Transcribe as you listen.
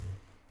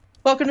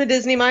Welcome to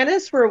Disney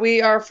Minus, where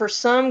we are, for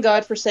some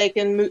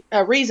godforsaken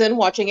reason,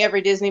 watching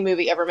every Disney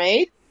movie ever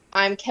made.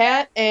 I'm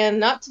Kat, and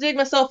not to dig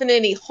myself into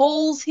any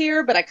holes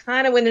here, but I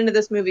kind of went into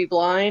this movie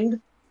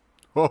blind.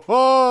 Ho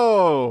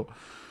ho!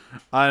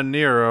 I'm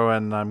Nero,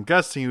 and I'm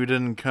guessing you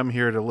didn't come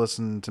here to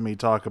listen to me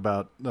talk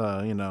about,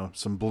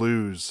 some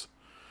blues.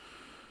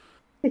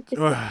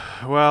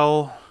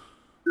 Well,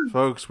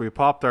 folks, we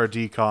popped our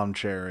decom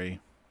cherry.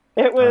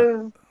 It Uh,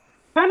 was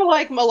kind of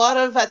like a lot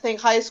of, I think,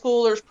 high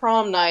schoolers'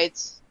 prom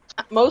nights.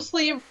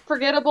 Mostly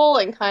forgettable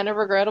and kind of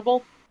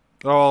regrettable.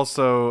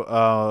 Also,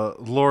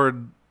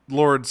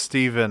 Lord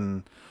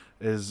Stephen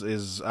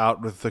is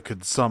out with the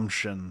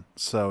consumption,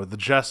 so the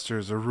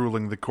jesters are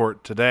ruling the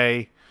court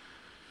today.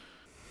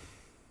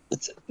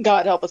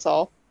 God help us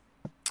all.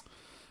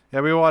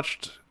 Yeah, we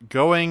watched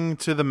Going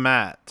to the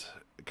Mat.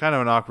 Kind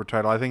of an awkward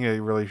title. I think they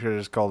really should have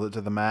just called it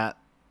To the Mat.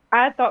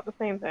 I thought the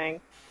same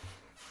thing.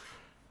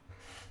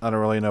 I don't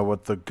really know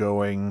what the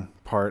going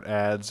part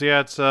adds. Yeah,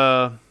 it's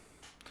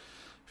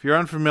if you're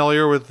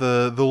unfamiliar with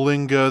the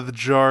lingo, the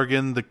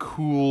jargon, the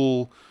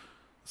cool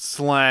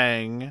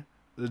slang,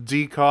 the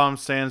DCOM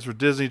stands for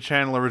Disney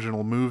Channel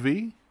Original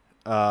Movie,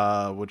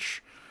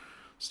 which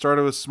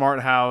started with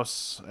Smart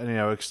House and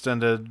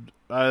extended.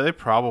 They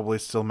probably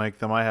still make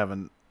them. I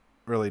haven't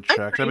really I'm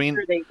checked. pretty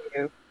sure they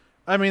do.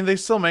 I mean, they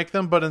still make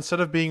them, but instead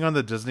of being on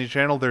the Disney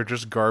Channel, they're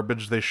just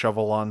garbage they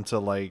shovel onto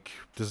like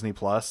Disney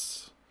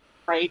Plus.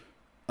 Right.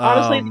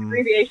 Honestly, the Um,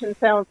 abbreviation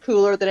sounds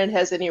cooler than it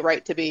has any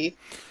right to be.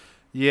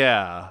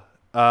 yeah.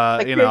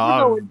 Like, kids, we're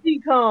going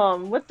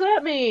DCOM. What's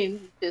that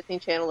mean? Disney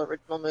Channel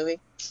original movie.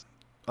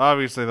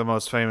 Obviously the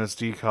most famous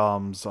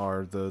DCOMs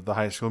are the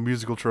High School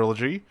Musical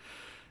trilogy,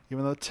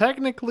 even though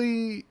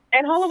technically,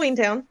 And Halloween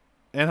Town.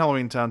 and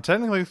Halloween Town,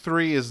 technically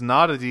 3 is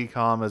not a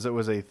DCOM as it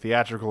was a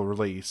theatrical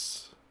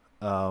release.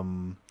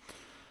 Um,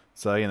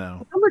 so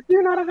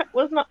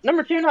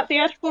Number two not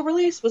theatrical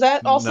release? Was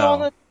that also on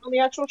no. the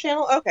actual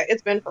channel? Okay,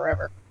 it's been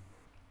forever.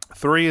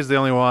 3 is the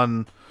only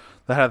one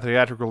that had a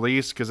theatrical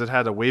release because it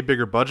had a way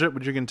bigger budget,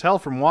 but you can tell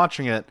from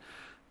watching it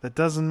that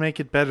doesn't make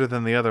it better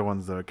than the other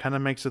ones though. It kind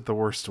of makes it the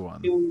worst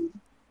one. Ooh.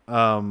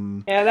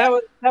 Um, Yeah, that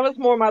was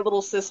more my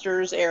little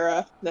sister's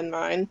era than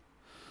mine.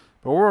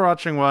 but we're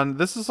watching one.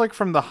 This is like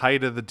from the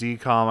height of the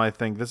DCOM, I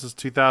think. This is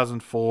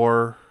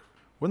 2004.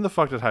 When the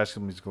fuck did High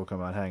School Musical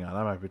come out? Hang on,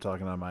 I might be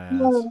talking on my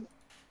ass.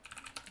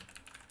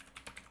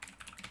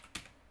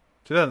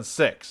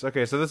 2006.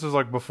 Okay, so this was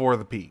like before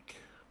the peak.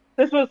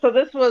 This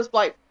was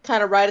like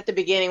kind of right at the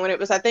beginning when it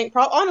was, I think,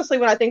 honestly,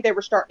 when I think they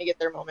were starting to get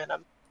their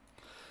momentum.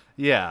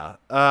 Yeah,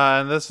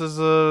 and this is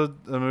a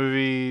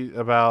movie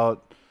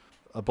about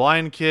a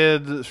blind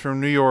kid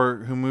from New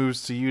York who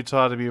moves to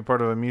Utah to be a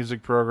part of a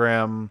music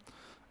program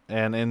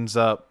and ends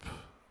up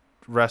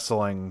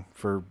wrestling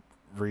for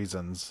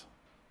reasons.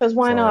 Because That's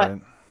why all not?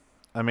 right.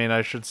 I mean,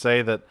 I should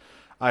say that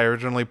I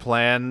originally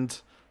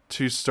planned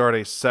to start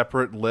a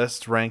separate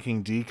list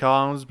ranking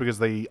DCOMs because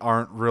they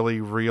aren't really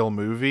real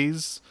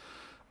movies.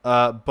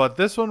 But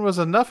this one was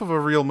enough of a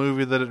real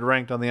movie that it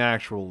ranked on the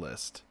actual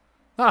list.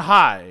 Not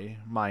high,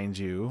 mind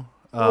you.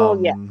 Well,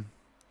 yeah.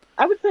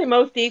 I would say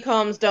most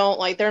DComs don't,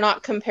 like, they're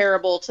not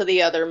comparable to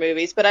the other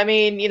movies. But I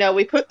mean,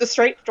 we put the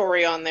straight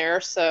story on there,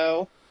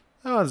 so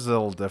That one's a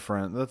little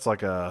different. That's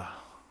like a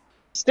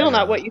still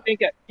not what you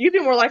think of. You'd be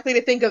more likely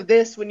to think of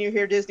this when you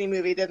hear Disney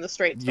movie than the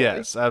straight story.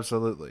 yes,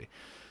 absolutely.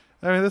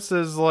 I mean, this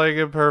is like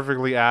a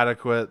perfectly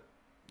adequate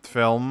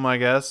film, I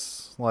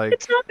guess. It's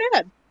Like not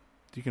bad.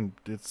 you can,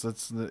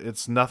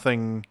 it's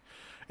nothing.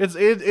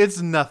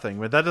 It's nothing,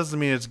 but that doesn't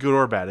mean it's good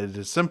or bad. It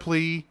is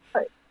simply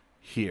Right.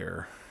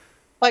 here.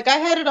 Like, I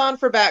had it on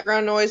for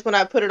background noise when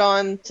I put it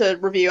on to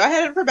review. I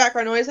had it for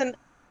background noise, and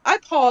I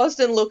paused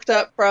and looked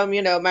up from,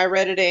 my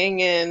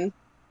Redditing and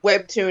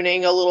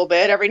webtooning a little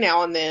bit every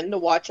now and then to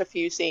watch a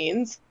few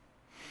scenes.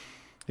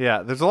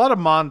 Yeah, there's a lot of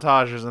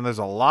montages and there's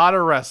a lot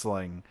of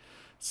wrestling,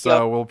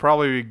 so Yep. we'll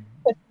probably be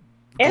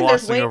And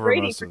there's glossing Wayne over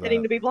Brady most of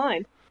pretending that to be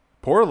blind.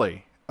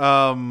 poorly.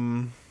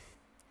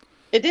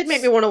 It did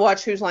make me want to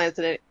watch Whose Line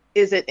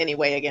Is It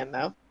Anyway again,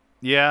 though,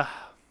 Yeah,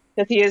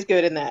 because he is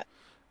good in that.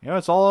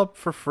 it's all up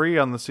for free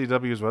on the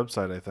CW's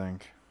website, I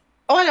think.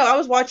 Oh, I know. I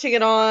was watching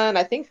it on,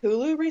 I think,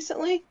 Hulu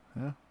recently.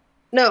 Yeah.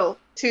 No,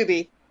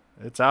 Tubi.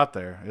 It's out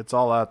there. It's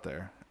all out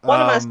there. One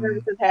of my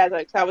services has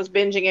it. 'Cause I was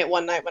binging it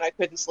one night when I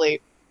couldn't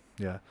sleep.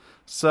 Yeah.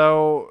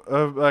 So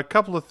a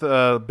couple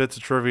of bits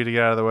of trivia to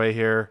get out of the way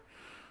here.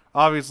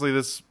 Obviously,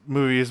 this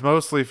movie is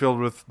mostly filled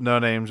with no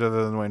names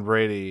other than Wayne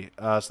Brady,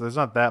 so there's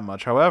not that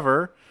much.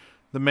 However,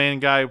 the main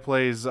guy who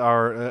plays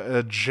our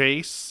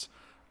Jace,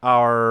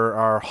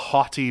 our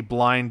haughty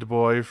blind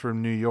boy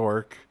from New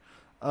York,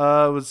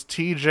 was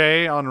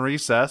TJ on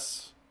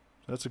Recess.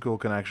 That's a cool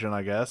connection,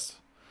 I guess.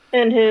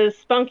 And his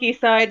spunky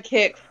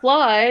sidekick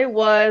Fly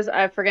was,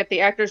 I forget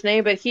the actor's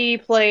name, but he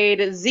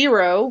played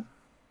Zero.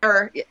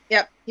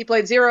 Yep, he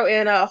played Zero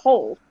in a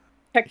Hole.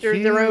 Hector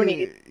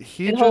Zeroni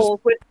He in just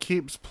Hole.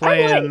 keeps By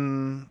the way,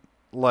 playing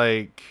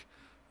like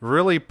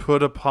really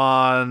put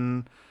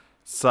upon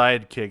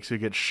sidekicks who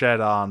get shed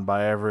on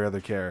by every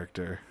other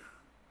character.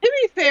 to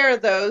be fair,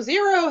 though,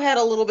 Zero had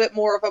a little bit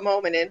more of a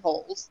moment in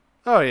Holes.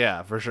 Oh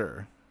yeah, for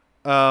sure.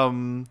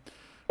 Um,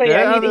 But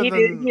yeah, yeah, he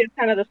is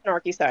kind of the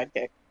snarky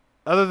sidekick.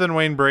 other than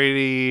Wayne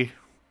Brady,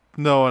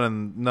 no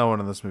one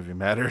in this movie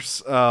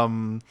matters. Yeah.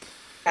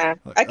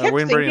 I kept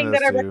Wayne Brady in thinking that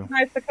this I too.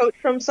 recognized the coach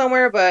from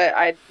somewhere, but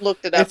I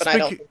looked it up and I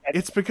don't think I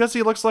It's because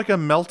he looks like a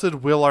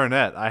melted Will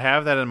Arnett. I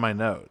have that in my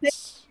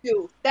notes.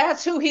 do.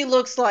 That's who he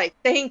looks like.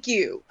 Thank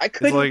you. I It's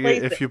couldn't like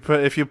place it.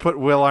 if you put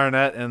Will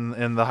Arnett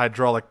in the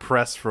hydraulic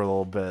press for a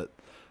little bit,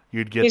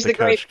 you'd get He's the the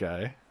great coach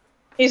guy.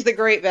 he's the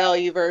great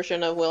value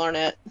version of Will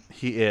Arnett.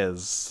 He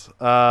is.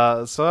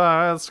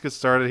 Let's get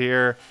started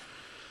here.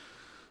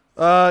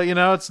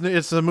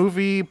 It's a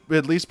movie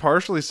at least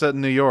partially set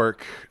in New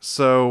York,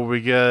 so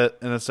we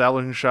get an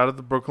establishing shot of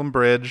the Brooklyn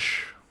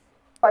Bridge,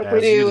 Like we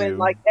as you do in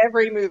like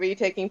every movie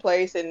taking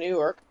place in New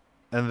York.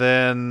 and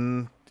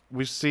then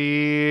we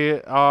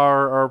see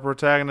our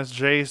protagonist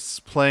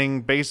Jace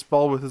playing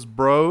baseball with his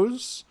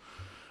bros.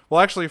 Well,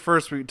 actually,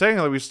 first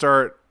we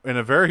start in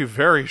a very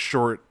very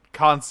short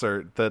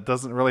concert that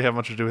doesn't really have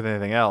much to do with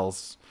anything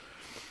else.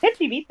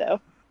 Empty beat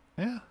though.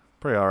 Yeah,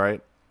 pretty all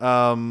right.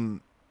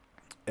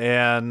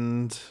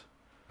 And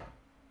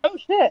Oh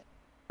shit.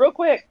 Real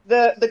quick,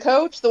 the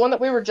coach, the one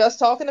that we were just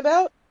talking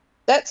about,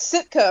 that's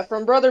Sitka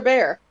from Brother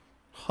Bear.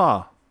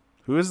 huh,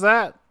 who is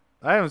that?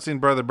 I haven't seen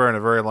Brother Bear in a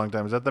very long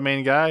time. Is that the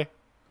main guy?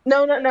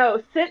 No.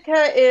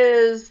 Sitka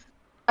is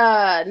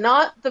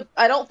not the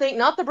I don't think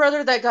not the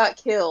brother that got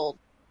killed,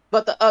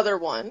 but the other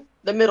one,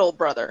 the middle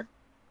brother.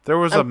 There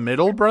was a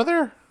middle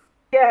brother?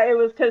 Yeah, it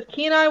was because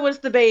Kenai was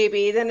the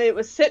baby, then it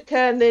was Sitka,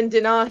 and then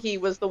Denahi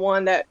was the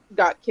one that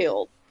got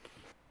killed.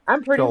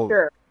 I'm pretty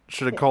sure.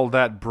 Should have called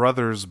that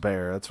Brothers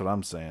Bear. That's what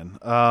I'm saying.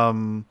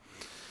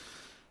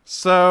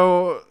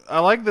 So I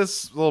like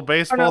this little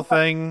baseball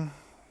thing.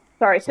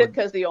 Sorry,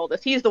 Sitka's the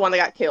oldest. He's the one that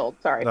got killed.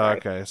 Sorry.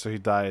 Okay, so he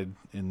died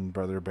in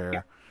Brother Bear.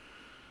 Yeah.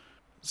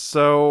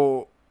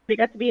 So he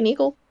got to be an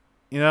eagle.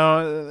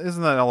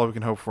 Isn't that all we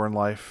can hope for in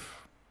life?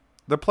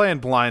 They're playing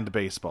blind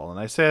baseball, and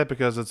I say it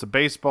because it's a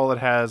baseball that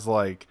has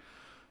like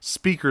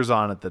speakers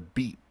on it that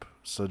beep,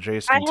 so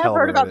Jace can tell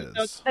where it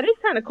is. That is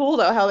kind of cool,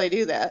 though, how they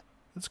do that.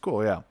 It's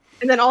cool, yeah.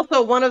 And then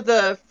also one of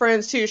the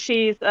friends too,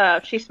 she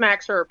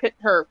smacks her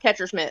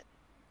catcher's mitt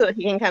so that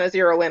he can kind of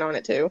zero in on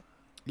it too.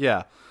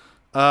 Yeah.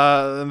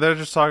 And they're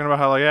just talking about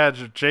how, like, yeah,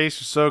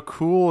 Jace is so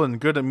cool and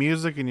good at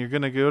music, and you're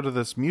gonna go to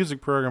this music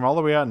program all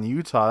the way out in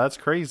Utah. That's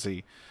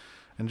crazy.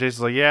 And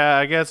Jason's like, yeah,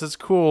 I guess it's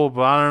cool,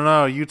 but I don't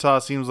know. Utah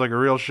seems like a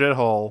real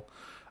shithole.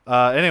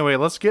 Anyway,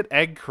 let's get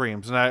egg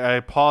creams. And I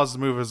paused the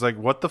movie. I was like,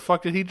 what the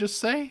fuck did he just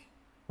say?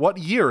 What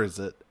year is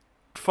it?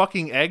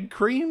 Fucking egg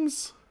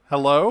creams?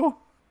 Hello?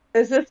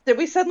 Did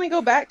we suddenly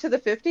go back to the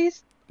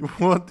 50s?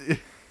 What?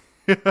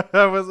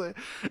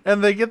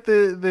 And they get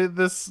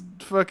this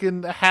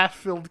fucking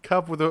half-filled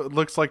cup with what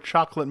looks like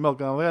chocolate milk.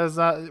 And I'm like, that's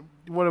not,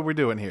 what are we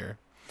doing here?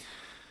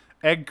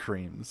 Egg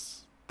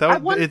creams.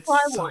 It's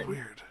so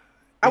weird.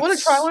 I want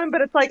to try one,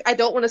 but it's like, I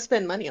don't want to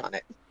spend money on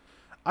it.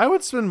 I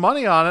would spend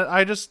money on it.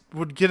 I just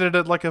would get it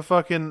at like a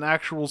fucking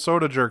actual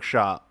soda jerk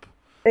shop.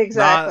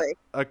 Exactly.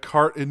 Not a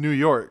cart in New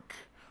York.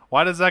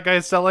 Why does that guy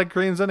sell egg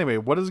creams anyway?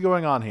 What is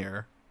going on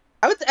here?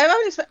 I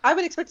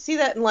would expect to see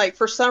that in, like,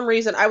 for some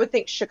reason, I would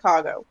think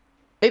Chicago.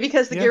 Maybe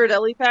because the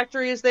Ghirardelli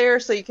factory is there,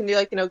 so you can do,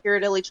 like,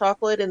 Ghirardelli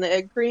chocolate and the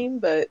egg cream,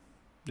 but...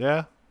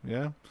 Yeah.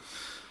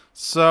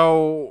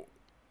 So,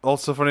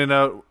 also funny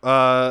note,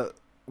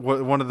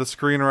 one of the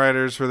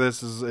screenwriters for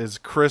this is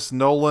Chris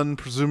Nolan,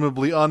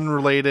 presumably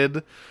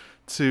unrelated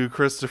to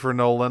Christopher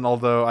Nolan,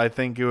 although I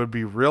think it would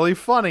be really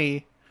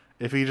funny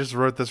if he just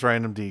wrote this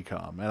random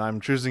decom, and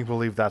I'm choosing to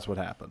believe that's what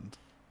happened.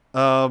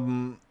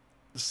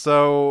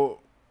 So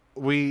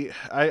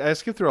I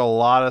skipped through a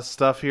lot of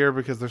stuff here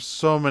because there's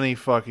so many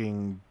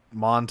fucking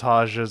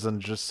montages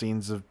and just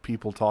scenes of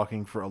people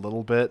talking for a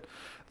little bit.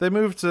 They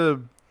moved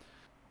to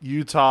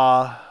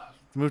Utah,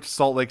 moved to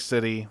Salt Lake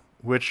City,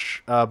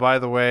 which, by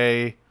the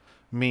way,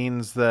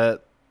 means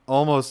that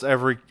almost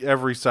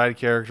every side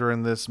character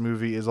in this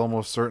movie is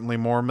almost certainly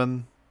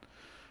Mormon.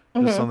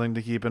 Just something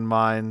to keep in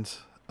mind.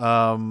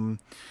 And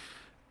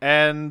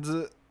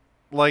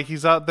like,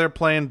 he's out there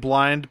playing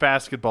blind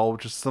basketball,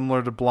 which is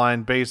similar to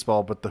blind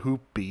baseball, but the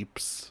hoop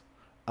beeps.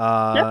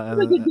 That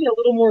would be a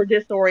little more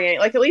disorienting.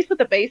 Like, at least with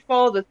the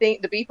baseball, the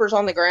beeper's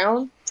on the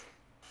ground.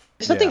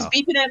 If something's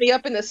beeping at me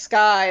up in the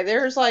sky,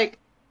 there's like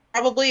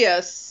probably a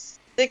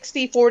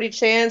 60-40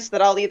 chance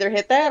that I'll either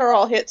hit that or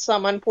I'll hit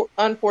some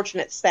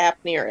unfortunate sap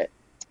near it.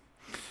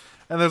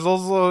 And there's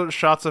also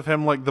shots of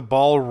him, like, the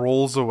ball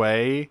rolls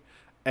away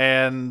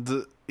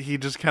and he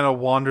just kind of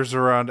wanders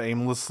around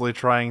aimlessly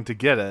trying to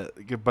get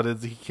it, but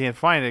he can't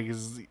find it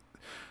because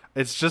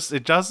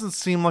it doesn't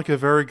seem like a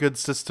very good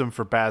system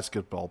for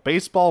basketball.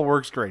 Baseball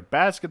works great.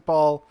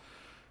 Basketball,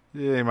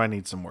 they might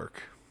need some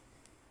work.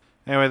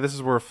 Anyway, this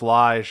is where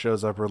Fly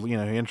shows up, or, he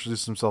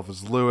introduces himself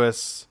as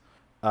Lewis.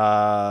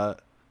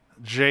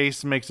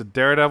 Jace makes a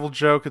Daredevil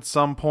joke at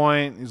some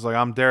point. He's like,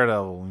 I'm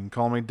Daredevil. You can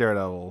call me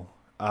Daredevil.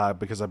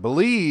 Because I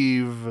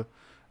believe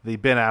the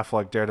Ben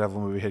Affleck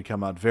Daredevil movie had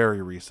come out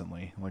very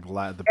recently, like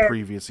the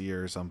previous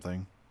year or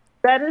something.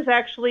 That is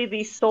actually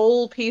the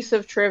sole piece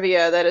of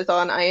trivia that is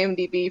on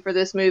IMDb for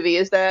this movie,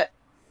 is that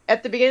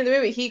at the beginning of the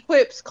movie, he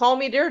quips, "Call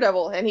me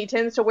Daredevil," and he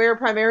tends to wear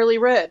primarily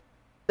red.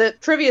 The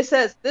trivia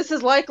says this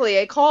is likely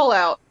a call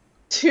out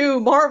to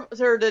Marvel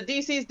or to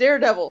DC's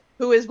Daredevil,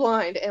 who is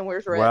blind and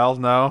wears red. Well,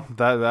 no,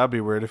 that'd be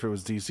weird if it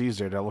was DC's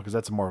Daredevil, because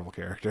that's a Marvel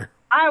character.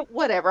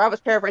 Whatever, I was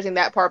paraphrasing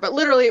that part, but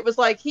literally it was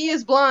like, he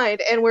is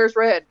blind and wears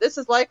red. This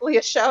is likely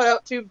a shout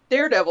out to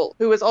Daredevil,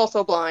 who is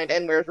also blind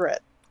and wears red.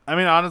 I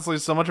mean, honestly,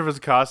 so much of his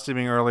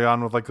costuming early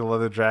on with like the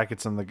leather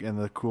jackets and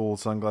the cool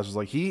sunglasses,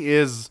 like he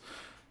is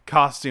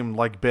costumed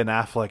like Ben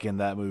Affleck in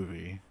that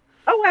movie.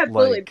 Oh,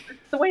 absolutely. Like,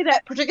 the way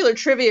that particular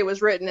trivia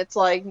was written, it's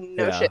like,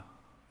 no shit.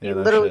 He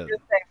literally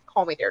just said,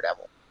 "Call me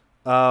Daredevil."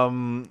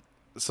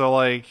 So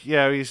like,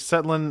 yeah, he's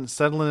settling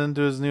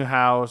into his new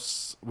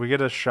house. We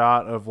get a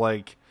shot of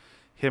like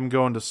him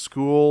going to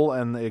school,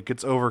 and it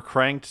gets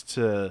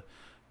overcranked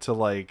to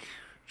like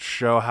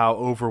show how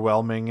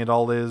overwhelming it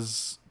all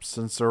is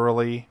since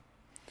early.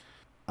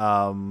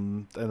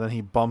 And then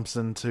he bumps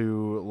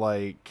into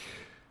like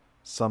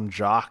some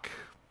jock.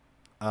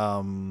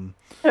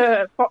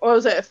 What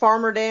was it,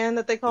 Farmer Dan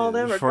that they called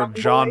him? Or for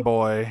John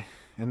Boy.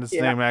 And his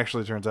name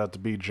actually turns out to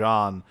be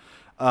John.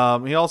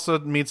 He also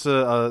meets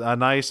a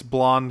nice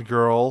blonde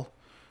girl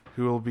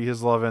who will be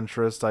his love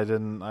interest. I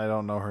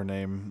don't know her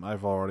name.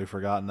 I've already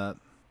forgotten it.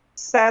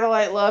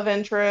 Satellite love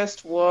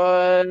interest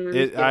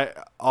was...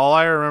 all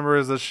I remember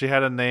is that she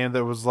had a name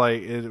that was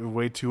like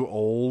way too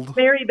old.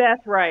 Mary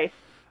Beth Rice.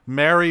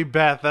 Mary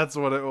Beth, that's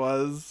what it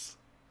was.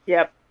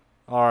 Yep.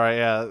 All right,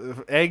 yeah.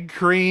 Egg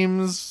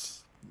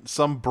creams,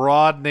 some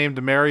broad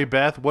named Mary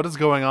Beth. What is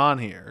going on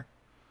here?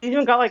 You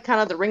even got like kind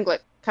of the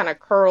ringlet kind of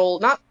curl,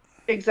 not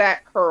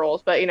exact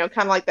curls, but kind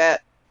of like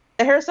that.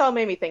 The hairstyle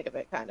made me think of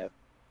it, kind of.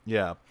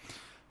 Yeah.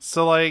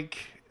 So like,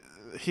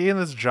 he and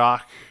this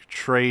jock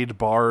trade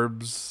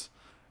barbs,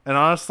 and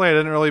honestly, I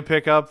didn't really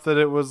pick up that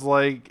it was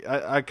like,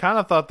 I kind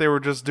of thought they were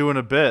just doing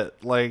a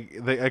bit. Like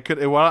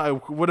it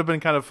would have been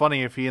kind of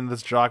funny if he and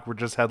this jock were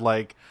just had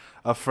like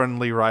a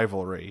friendly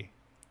rivalry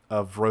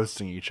of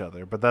roasting each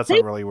other, but that's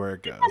not really where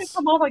it goes. Kind of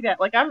come off like that.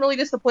 Like, I'm really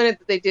disappointed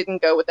that they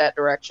didn't go with that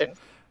direction.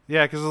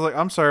 Yeah, because like,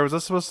 I'm sorry, was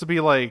this supposed to be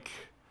like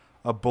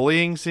a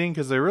bullying scene?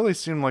 Because they really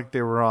seemed like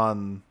they were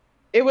on.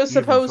 It was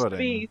supposed to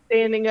be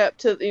standing up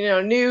to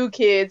new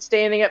kids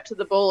standing up to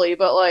the bully,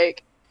 but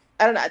like,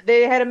 I don't know,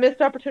 they had a missed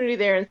opportunity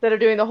there. Instead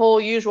of doing the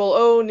whole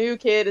usual, new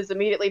kid is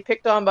immediately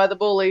picked on by the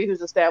bully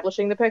who's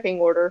establishing the pecking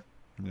order.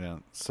 Yeah,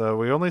 so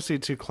we only see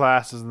two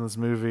classes in this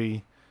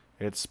movie.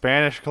 It's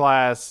Spanish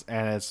class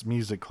and it's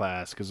music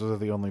class, because those are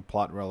the only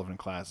plot relevant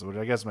classes, which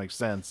I guess makes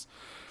sense.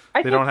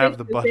 They don't have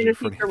the budget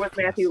for teacher with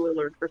Matthew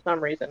Lillard for some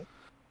reason.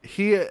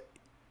 He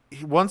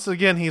once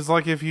again, he's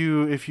like if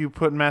you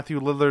put Matthew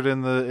Lillard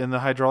in the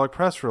hydraulic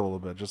press for a little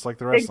bit, just like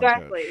the wrestling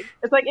exactly. coach.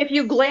 It's like if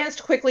you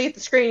glanced quickly at the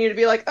screen, you'd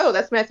be like, "Oh,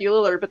 that's Matthew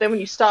Lillard," but then when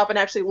you stop and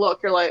actually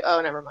look, you're like,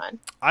 "Oh, never mind."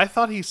 I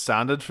thought he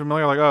sounded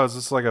familiar, like, oh, is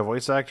this like a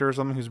voice actor or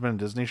something who's been in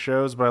Disney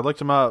shows? But I looked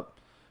him up.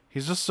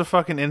 He's just a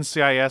fucking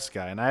NCIS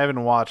guy, and I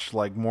haven't watched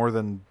like more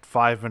than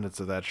 5 minutes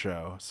of that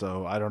show,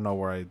 so I don't know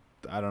where I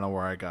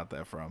got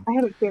that from. I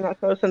haven't seen that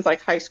show since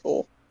like high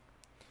school,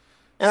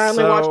 and I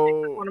only watched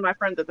it because one of my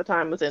friends at the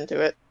time was into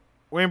it.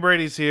 Wayne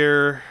Brady's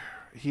here.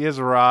 He has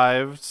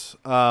arrived.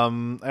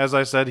 As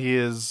I said, he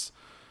is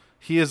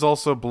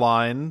also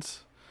blind.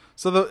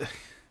 So the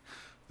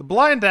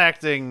blind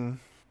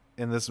acting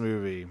in this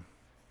movie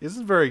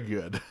isn't very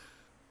good.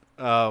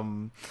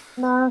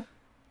 Nah.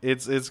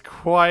 It's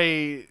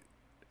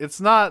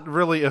not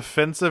really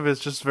offensive. It's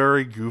just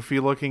very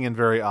goofy looking and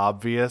very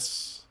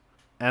obvious.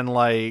 And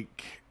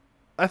like,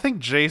 I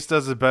think Jace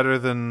does it better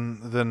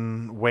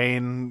than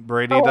Wayne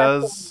Brady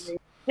does.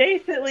 Absolutely.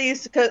 Jace, at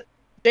least, because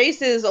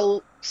Jace is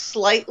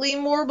slightly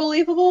more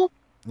believable.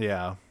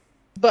 Yeah.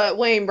 But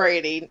Wayne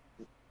Brady,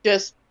 he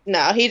just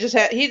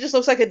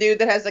looks like a dude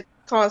that has a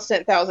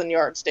constant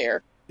 1,000-yard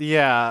stare.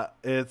 Yeah,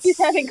 he's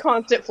having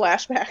constant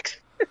flashbacks.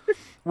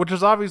 Which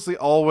is obviously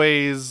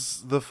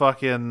always the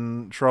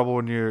fucking trouble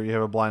when you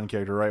have a blind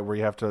character, right? Where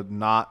you have to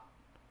not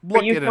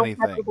look at anything. You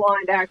don't have a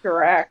blind actor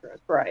or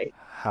actress, right?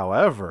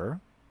 However,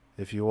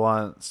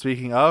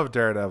 speaking of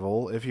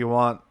Daredevil, if you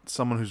want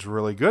someone who's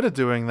really good at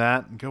doing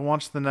that, go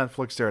watch the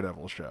Netflix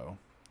Daredevil show.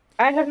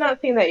 I have not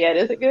seen that yet.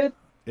 Is it good?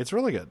 It's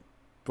really good.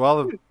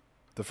 Well,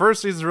 the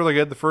first season's really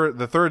good.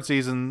 The third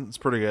season is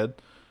pretty good.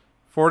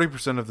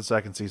 40% of the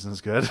second season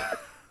is good.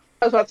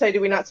 I was about to say, do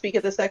we not speak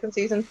of the second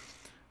season?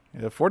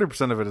 Yeah,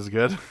 40% of it is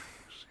good.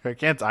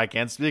 I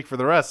can't speak for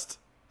the rest.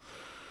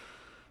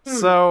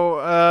 So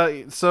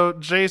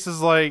Jace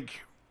is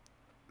like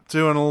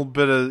doing a little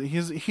bit of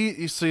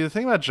you see, the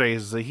thing about Jace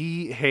is that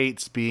he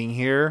hates being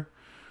here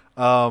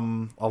a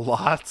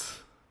lot.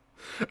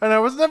 And I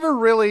was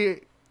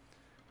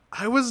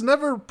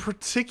never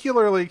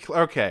particularly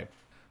okay.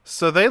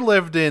 So they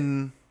lived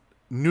in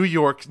New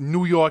York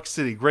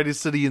City,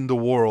 greatest city in the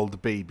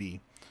world, baby.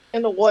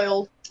 In the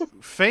world.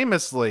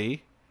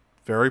 Famously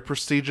very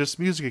prestigious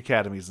music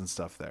academies and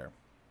stuff there.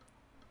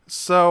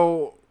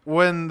 So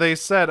when they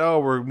said, "Oh,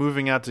 we're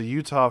moving out to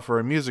Utah for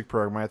a music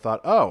program," I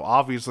thought, "Oh,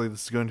 obviously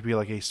this is going to be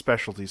like a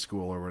specialty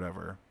school or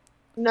whatever."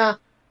 Nah,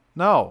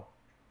 No,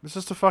 it's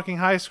just a fucking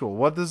high school.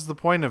 What is the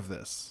point of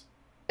this?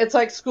 it's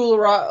like School of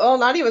Rock. Oh,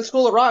 not even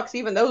School of Rocks.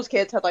 Even those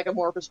kids had like a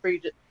more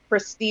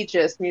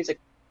prestigious music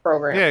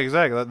program. Yeah,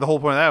 exactly. The whole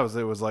point of that was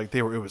it was like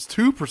it was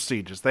too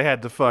prestigious. They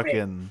had to Right.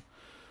 fucking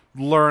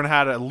learn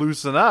how to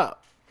loosen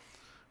up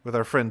with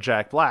our friend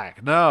Jack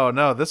Black.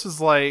 No, this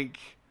is like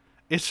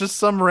it's just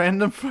some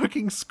random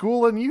fucking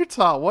school in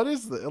Utah. What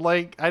is this?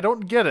 Like I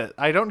don't get it.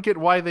 I don't get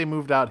why they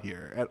moved out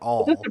here at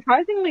It's a all.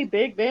 surprisingly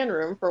big band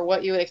room for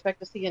what you would expect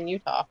to see in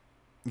Utah.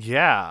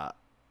 Yeah.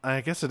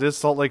 I guess it is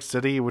Salt Lake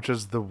City, which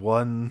is the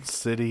one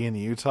city in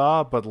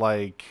Utah, but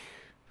like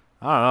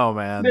I don't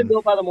know, Been man.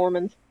 built by the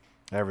Mormons.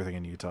 Everything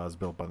in Utah is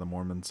built by the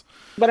Mormons.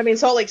 But I mean,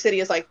 Salt Lake City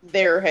is like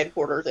their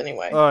headquarters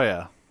anyway. Oh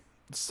yeah.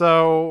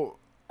 So,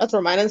 That's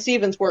where mine and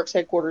Steven's works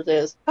headquarters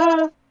is.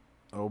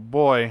 oh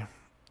boy.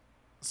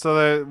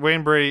 So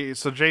Wayne Brady,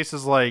 so Jace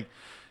is like,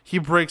 he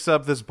breaks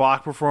up this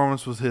Bach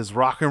performance with his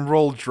rock and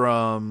roll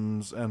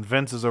drums, and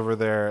Vince is over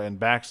there and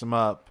backs him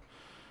up.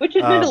 Which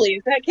Uh, admittedly,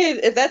 if that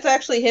kid, if that's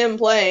actually him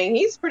playing,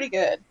 he's pretty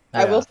good.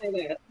 I will yeah. say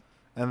that.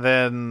 And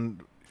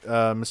then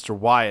Mr.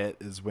 Wyatt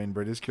is Wayne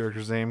Brady's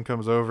character's name,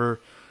 comes over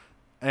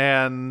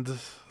and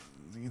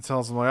he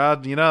tells him,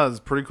 like, you know, it's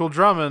pretty cool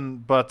drumming,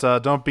 but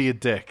don't be a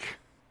dick.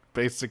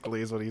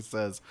 Basically, is what he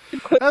says.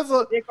 That's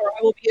a, Dick, or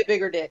I will be a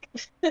bigger dick.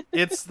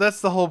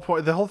 that's the whole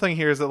point. The whole thing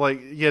here is that like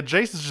yeah,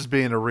 Jason's just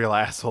being a real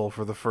asshole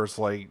for the first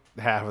like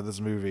half of this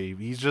movie.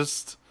 He's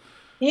just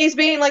He's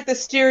being like the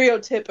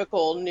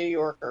stereotypical New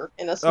Yorker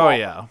in a oh small,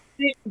 yeah.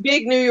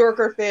 big New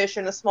Yorker fish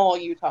in a small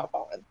Utah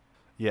pond.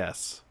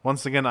 Yes.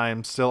 Once again, I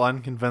am still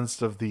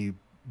unconvinced of the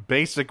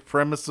basic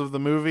premise of the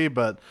movie,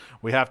 but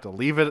we have to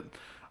leave it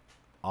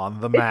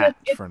on the mat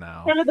It's for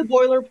now. kind of the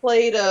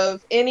boilerplate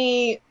of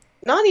any,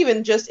 not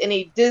even just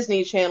any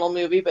Disney Channel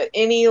movie, but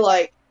any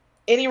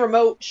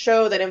remote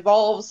show that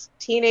involves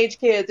teenage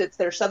kids. It's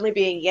they're suddenly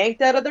being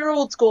yanked out of their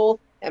old school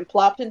and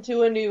plopped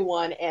into a new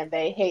one, and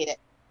they hate it.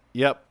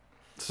 Yep.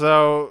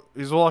 So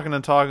he's walking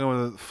and talking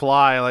with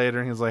Fly later,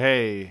 and he's like,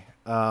 "Hey,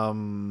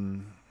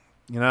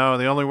 you know,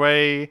 the only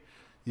way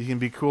you can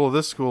be cool at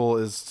this school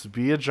is to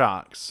be a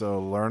jock. So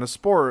learn a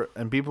sport,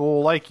 and people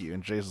will like you."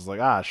 And Jason's like,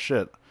 "Ah,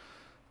 shit,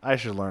 I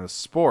should learn a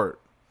sport."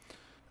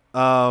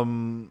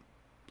 Um,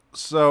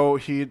 so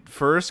he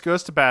first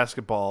goes to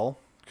basketball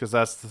because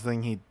that's the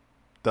thing he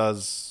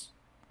does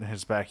in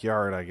his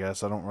backyard. I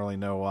guess I don't really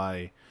know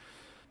why.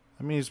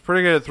 I mean, he's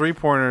pretty good at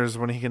 3-pointers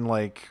when he can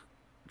like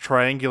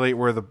triangulate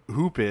where the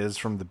hoop is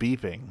from the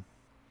beeping.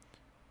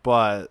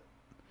 But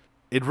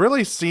it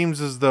really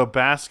seems as though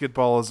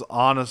basketball is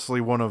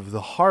honestly one of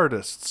the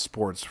hardest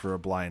sports for a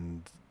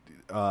blind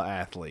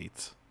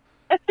athlete.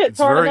 It's It's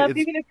hard very enough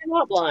even if you're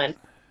not blind.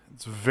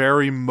 it's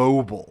very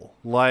mobile.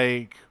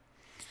 Like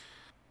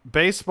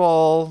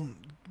baseball,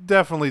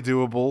 definitely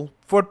doable.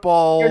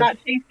 You're Football, not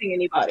chasing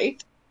anybody.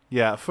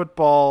 yeah,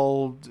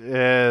 football,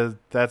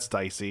 that's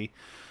dicey.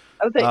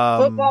 I would say Um,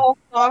 football,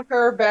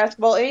 soccer,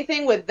 basketball,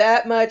 anything with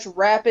that much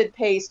rapid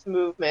paced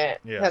movement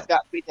yeah. has got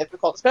to be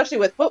difficult, especially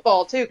with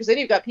football too, because then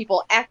you've got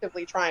people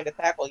actively trying to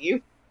tackle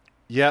you.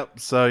 Yep.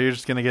 So you're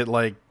just gonna get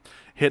like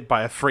hit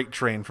by a freight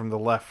train from the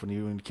left when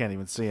you can't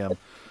even see him.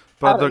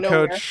 But Out of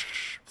nowhere.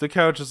 the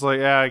coach is like,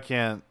 "Yeah, I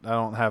can't. I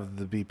don't have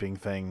the beeping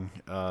thing.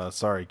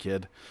 Sorry,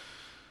 kid."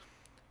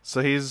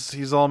 So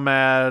he's all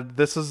mad.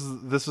 This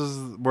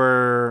is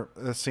where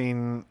a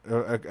scene,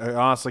 a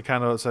honestly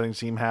kind of upsetting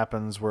scene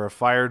happens, where a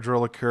fire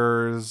drill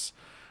occurs,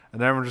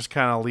 and everyone just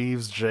kind of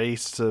leaves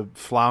Jace to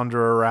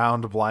flounder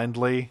around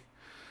blindly.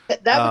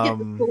 That would get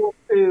the Um. school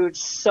food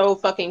so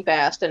fucking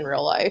fast in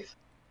real life.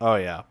 Oh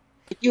yeah.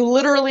 You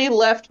literally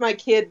left my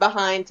kid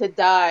behind to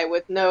die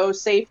with no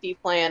safety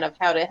plan of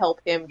how to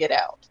help him get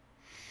out.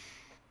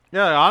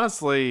 Yeah,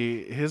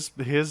 honestly, his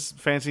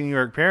fancy New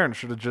York parents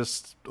should have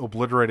just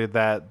obliterated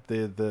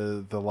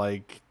the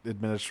like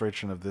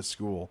administration of this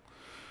school.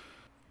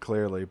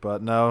 Clearly,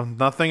 but no,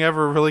 nothing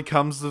ever really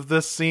comes of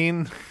this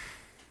scene.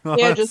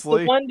 Yeah, just the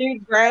Honestly, one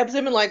dude grabs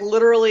him and like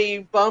literally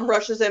bum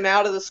rushes him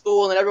out of the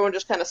school, and then everyone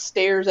just kind of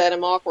stares at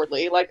him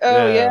awkwardly, like,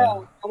 "Oh yeah, yeah,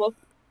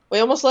 we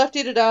almost left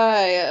you to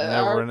die. and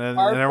Our, everyone and,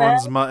 our and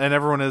bad."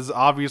 everyone is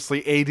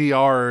obviously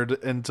ADR'd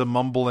into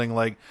mumbling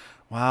like,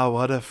 "Wow,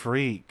 what a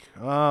freak!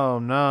 Oh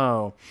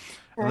no!"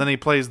 And then he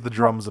plays the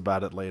drums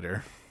about it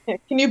later.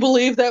 Can you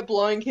believe that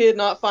blind kid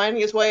not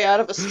finding his way out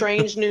of a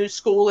strange new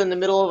school in the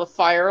middle of a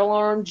fire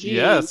alarm? Gee.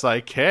 Yes,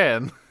 I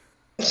can.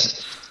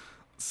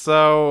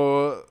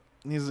 So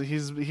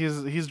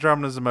he's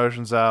drumming his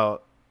emotions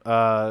out,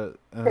 and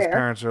his Fair.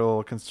 parents are a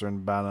little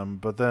concerned about him.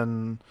 But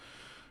then,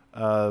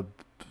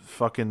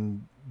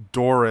 fucking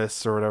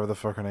Doris or whatever the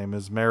fuck her name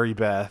is, Mary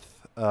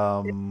Beth,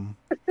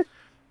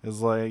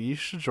 is like, you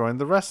should join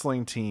the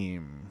wrestling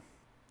team.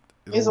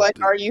 He's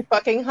like, "Are you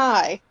fucking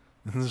high?"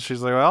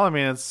 She's like, well, I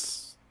mean,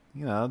 it's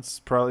it's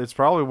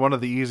probably one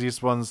of the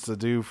easiest ones to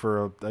do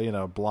for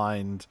a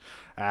blind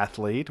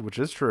athlete, which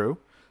is true.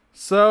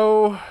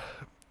 So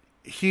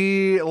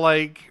he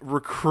like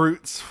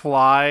recruits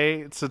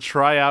Fly to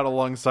try out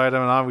alongside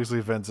him, and obviously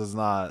Vince is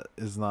not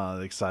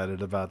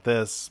excited about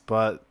this,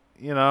 but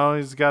you know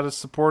he's got to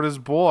support his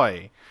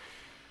boy.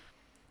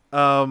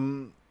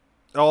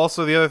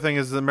 Also, the other thing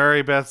is that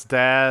Mary Beth's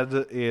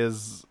dad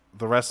is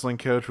the wrestling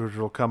coach, which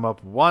will come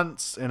up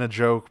once in a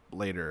joke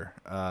later.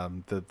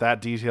 That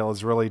detail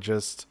is really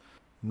just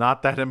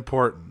not that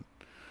important.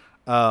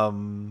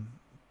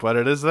 But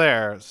it is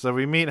there. So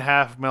we meet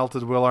half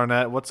melted Will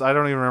Arnett. I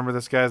don't even remember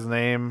this guy's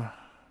name.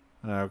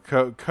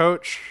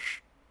 Coach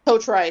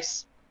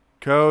Rice.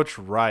 Coach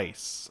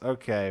Rice.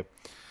 Okay.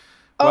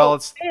 Oh, well,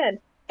 it's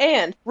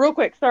and real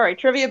quick, sorry,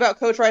 trivia about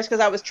Coach Rice, because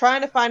I was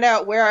trying to find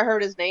out where I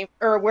heard his name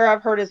or where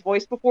I've heard his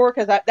voice before,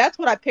 because that's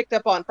what I picked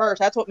up on first.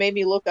 That's what made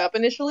me look up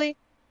initially.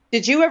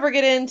 Did you ever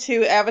get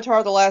into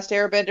Avatar: The Last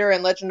Airbender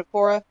and Legend of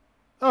Korra?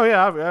 Oh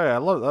yeah, I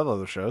love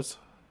those shows.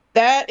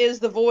 That is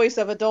the voice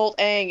of Adult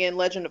Aang in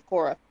Legend of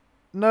Korra.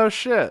 No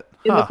shit.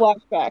 In the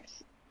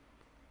flashbacks.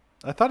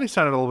 I thought he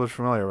sounded a little bit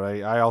familiar,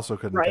 right? I also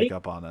couldn't pick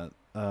up on it.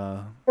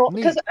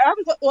 Because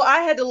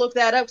I had to look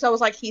that up because I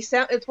was like, it's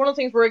one of the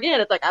things where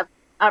again, it's like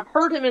I've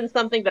heard him in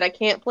something, but I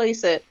can't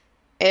place it.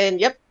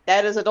 And yep,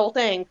 that is Adult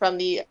Aang from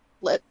the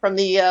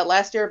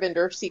Last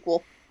Airbender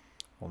sequel.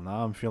 Well,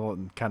 now I'm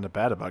feeling kind of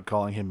bad about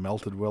calling him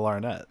Melted Will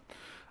Arnett.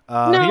 No.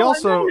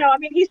 I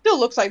mean, he still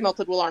looks like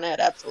Melted Will Arnett,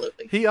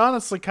 absolutely. He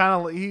honestly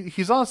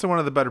he's honestly one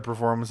of the better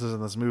performances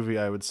in this movie,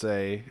 I would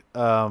say.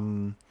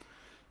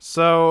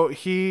 So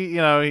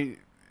Jason's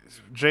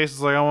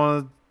like, I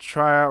want to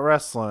try out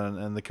wrestling,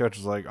 and the coach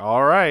is like,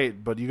 all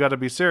right, but you got to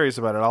be serious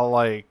about it.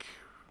 I'll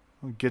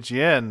get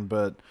you in,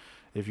 but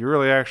if you're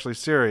really actually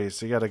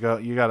serious, you got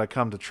to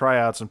come to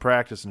tryouts and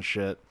practice and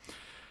shit.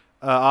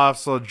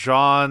 Also,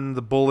 John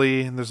the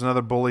bully, and there's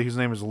another bully whose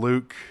name is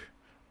Luke.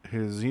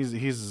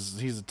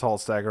 He's a tall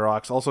stack of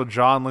rocks. Also,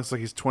 John looks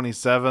like he's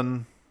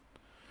 27.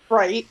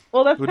 Right.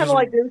 Well, that's kind of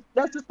like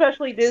that's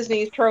especially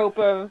Disney's trope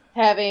of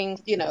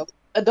having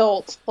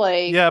adults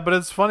play. Yeah, but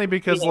it's funny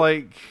because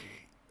like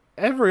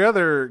every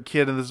other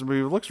kid in this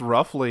movie looks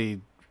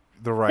roughly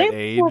the right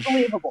age. More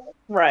believable,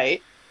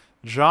 right?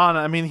 John,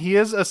 I mean, he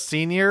is a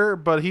senior,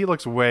 but he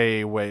looks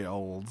way, way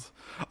old.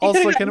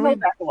 Also,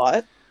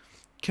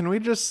 can we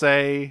just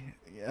say?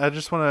 I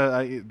just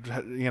want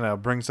to,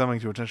 bring something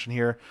to attention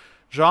here.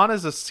 John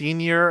is a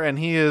senior, and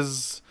he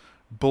is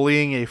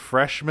bullying a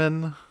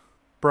freshman.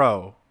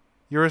 Bro,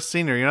 you're a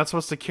senior. You're not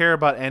supposed to care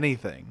about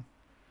anything.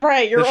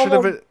 Right, you're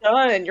almost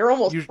done. You're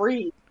almost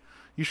free.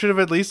 You should have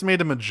at least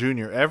made him a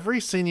junior. Every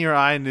senior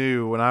I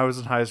knew when I was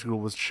in high school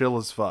was chill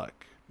as fuck.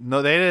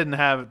 No, they didn't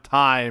have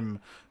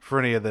time for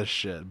any of this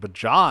shit. But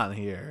John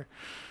here,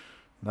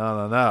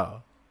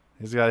 no.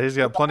 He's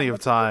got plenty of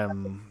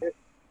time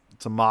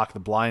to mock the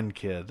blind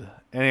kid.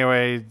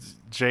 Anyway,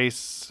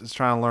 Jace is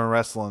trying to learn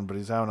wrestling, but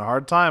he's having a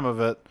hard time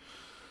of it.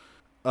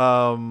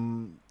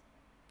 And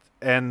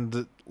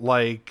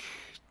like,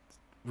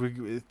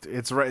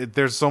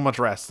 there's so much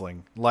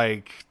wrestling.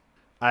 Like,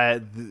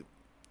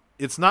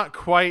 it's not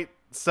quite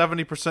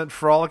 70%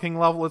 frolicking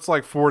level. It's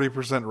like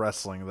 40%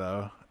 wrestling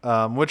though,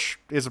 which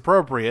is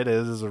appropriate.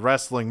 It is a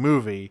wrestling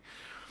movie.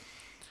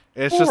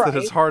 It's just that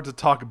it's hard to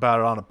talk about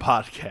it on a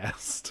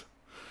podcast.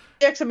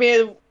 Yeah, I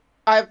mean,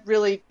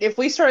 if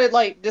we started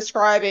like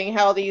describing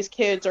how these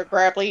kids are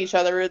grappling each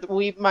other,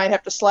 we might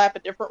have to slap a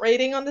different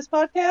rating on this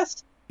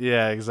podcast.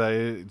 Yeah,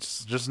 exactly.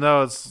 Just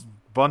know it's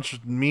a bunch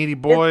of meaty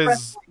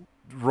boys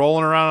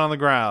rolling around on the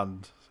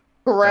ground.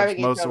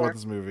 Grabbing That's most of what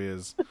this movie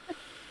is.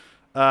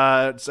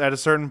 It's at a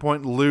certain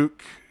point,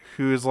 Luke,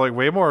 who is like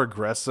way more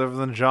aggressive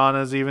than John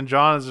is. Even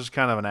John is just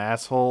kind of an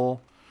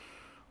asshole.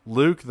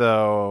 Luke,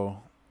 though,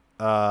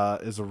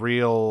 is a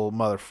real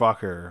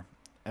motherfucker.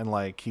 And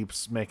like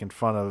keeps making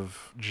fun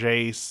of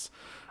Jace.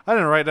 I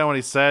didn't write down what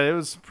he said. It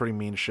was pretty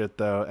mean shit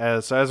though.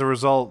 As a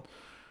result,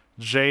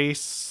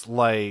 Jace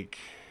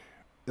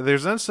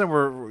there's an incident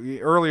where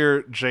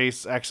earlier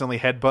Jace accidentally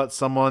headbutts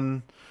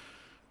someone,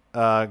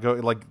 trying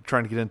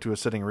to get into a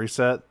sitting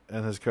reset,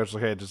 and his coach was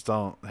like, "Hey, just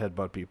don't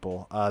headbutt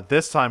people."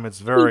 This time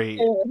it's very.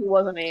 He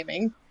wasn't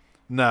aiming.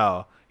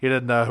 No, he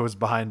didn't know who was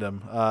behind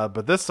him.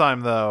 But this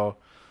time though,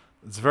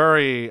 it's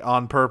very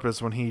on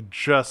purpose when he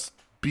just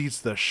beats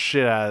the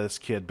shit out of this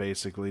kid,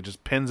 basically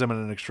just pins him in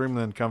an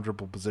extremely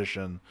uncomfortable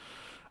position.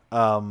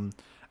 And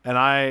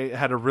I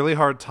had a really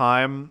hard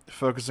time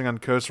focusing on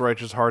Coach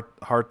Rice's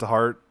heart to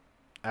heart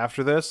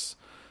after this,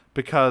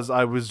 because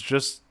I was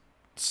just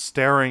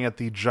staring at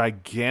the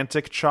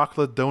gigantic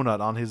chocolate donut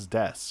on his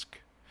desk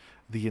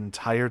the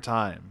entire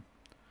time.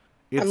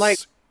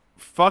 It's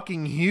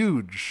fucking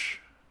huge.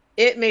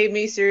 It made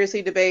me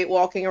seriously debate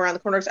walking around the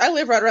corner. I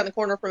live right around the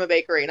corner from a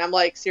bakery, and I'm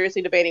like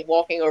seriously debating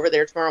walking over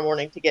there tomorrow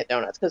morning to get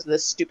donuts because of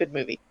this stupid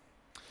movie.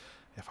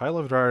 If I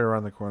lived right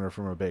around the corner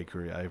from a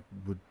bakery, I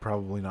would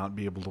probably not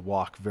be able to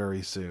walk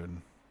very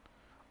soon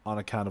on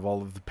account of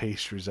all of the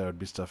pastries I would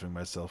be stuffing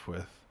myself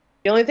with.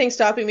 The only thing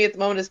stopping me at the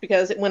moment is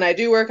because when I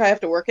do work, I have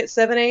to work at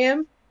 7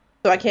 a.m.,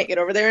 so I can't get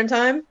over there in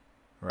time.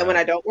 Right. And when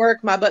I don't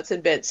work, my butt's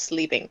in bed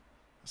sleeping.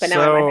 But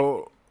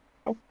now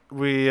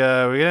we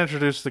get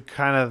introduced to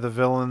kind of the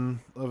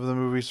villain of the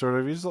movie. Sort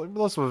of, he's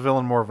less of a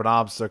villain, more of an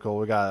obstacle.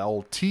 We got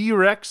old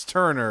T-Rex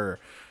Turner,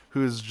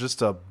 who's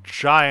just a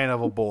giant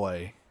of a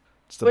boy,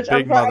 just a Which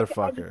big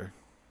motherfucker.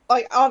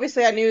 Like,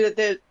 obviously, I knew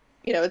that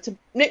it's a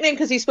nickname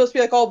because he's supposed to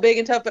be like all big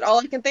and tough. But all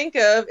I can think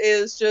of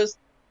is just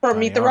from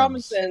Tiny Meet the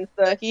arms.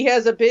 Robinsons. He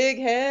has a big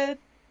head,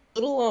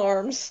 little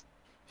arms.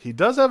 He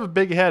does have a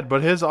big head,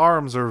 but his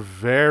arms are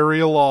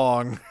very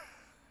long.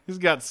 He's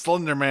got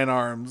Slender Man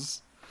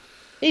arms.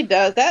 He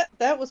does.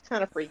 That was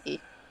kind of freaky.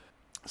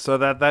 So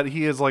that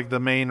he is like the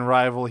main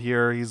rival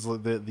here. He's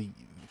the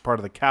part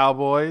of the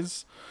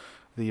Cowboys,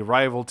 the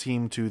rival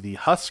team to the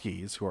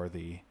Huskies, who are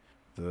the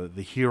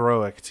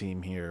heroic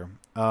team here.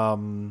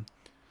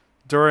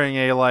 During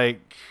a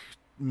like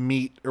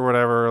meet or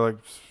whatever, like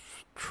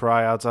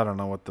tryouts. I don't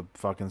know what the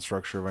fucking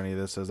structure of any of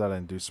this is. I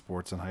didn't do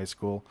sports in high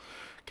school.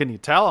 Can you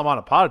tell I'm on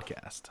a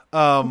podcast?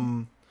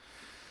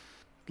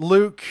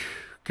 Luke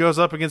goes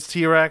up against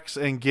T-Rex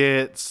and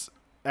gets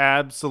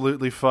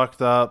absolutely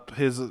fucked up.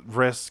 His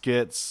wrist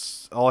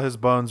gets, all his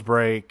bones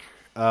break,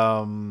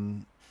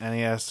 and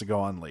he has to go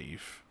on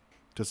leave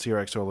because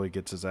T-Rex totally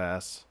gets his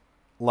ass.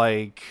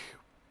 Like,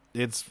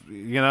 it's,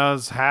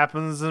 it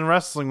happens in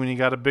wrestling when you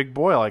got a big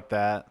boy like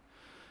that.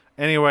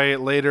 Anyway,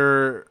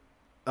 later,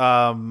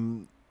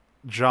 John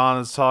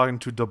is talking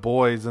to Du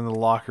Bois in the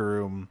locker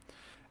room,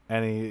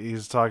 and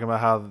he's talking about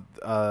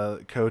how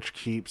Coach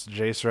keeps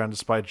Jace around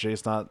despite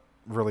Jace not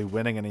really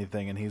winning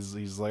anything, and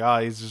he's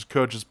like, he's just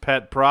Coach's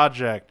pet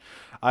project.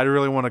 I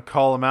really want to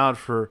call him out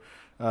for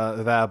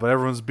that, but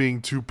everyone's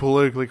being too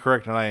politically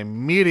correct, and I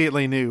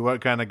immediately knew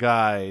what kind of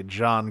guy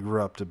John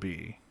grew up to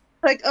be.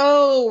 Like,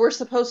 oh, we're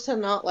supposed to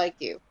not like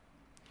you.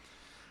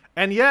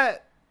 And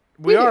yet,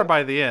 we are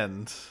by the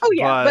end. Oh,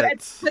 yeah, but at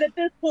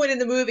this point in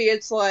the movie,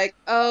 it's like,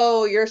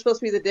 oh, you're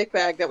supposed to be the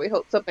dickbag that we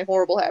hope something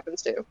horrible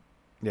happens to.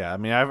 Yeah, I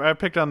mean, I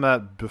picked on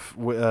that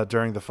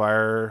during the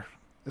fire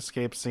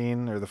escape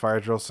scene, or the fire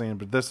drill scene,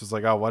 but this was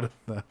like, oh, what?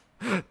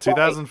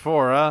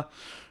 2004, right. Huh?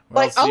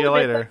 Well, like, see you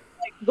later.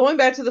 Like, going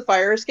back to the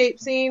fire escape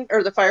scene,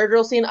 or the fire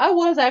drill scene, I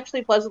was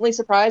actually pleasantly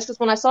surprised, because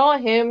when I saw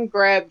him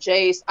grab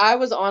Jace, I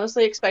was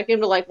honestly expecting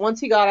him to, like, once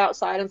he got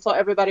outside and saw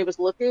everybody was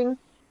looking,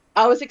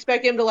 I was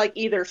expecting him to, like,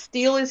 either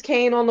steal his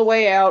cane on the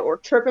way out, or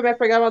trip him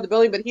after he got out of the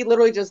building, but he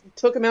literally just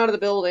took him out of the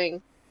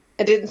building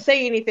and didn't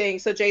say anything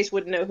so Jace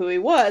wouldn't know who he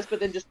was, but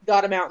then just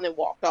got him out and then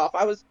walked off.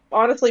 I was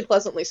honestly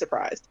pleasantly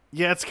surprised.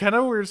 Yeah, it's kind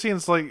of weird seeing.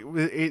 It's like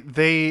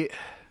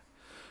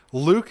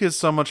Luke is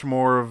so much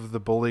more of the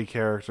bully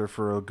character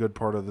for a good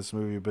part of this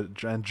movie,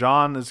 and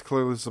John is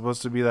clearly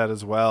supposed to be that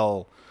as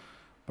well.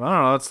 But I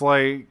don't know, it's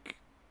like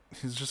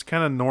he's just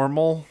kind of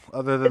normal,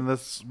 other than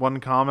this one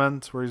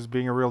comment where he's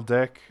being a real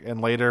dick,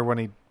 and later when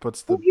he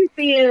puts the... What do you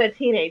see in a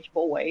teenage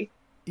boy?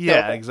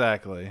 Yeah, so,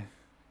 exactly.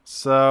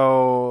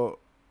 So...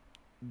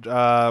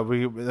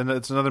 and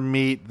it's another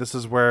meet. This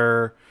is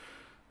where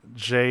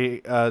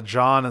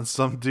John and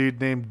some dude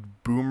named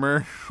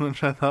Boomer,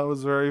 which I thought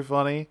was very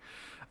funny,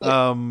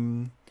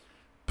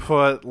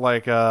 put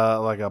like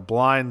a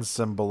blind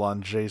symbol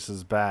on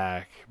Jace's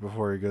back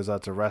before he goes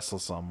out to wrestle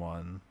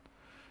someone.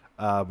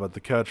 But the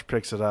coach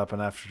picks it up,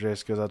 and after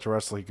Jace goes out to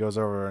wrestle, he goes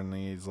over and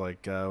he's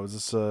like, "Was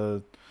this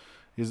a?"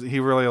 He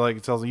really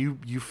like tells him,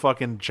 you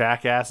fucking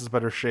jackasses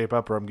better shape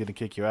up or I'm gonna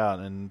kick you out.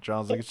 And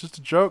John's like, it's just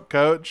a joke,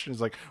 coach. And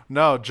he's like,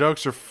 no,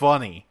 jokes are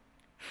funny.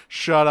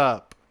 Shut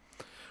up.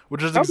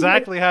 Which is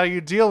exactly how you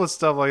deal with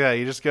stuff like that.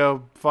 You just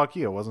go, fuck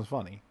you, it wasn't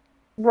funny.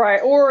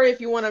 Right. Or if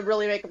you want to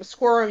really make them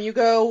squirm, you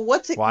go,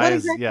 what exactly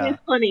is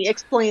funny?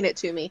 Explain it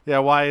to me. Yeah,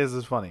 why is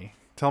this funny?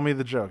 Tell me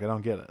the joke. I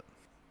don't get it.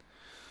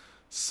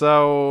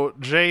 So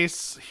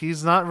Jace,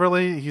 he's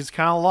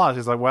kind of lost.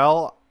 He's like,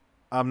 well,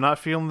 I'm not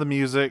feeling the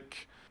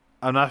music.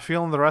 I'm not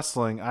feeling the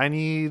wrestling. I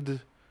need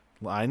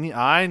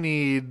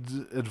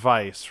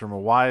advice from a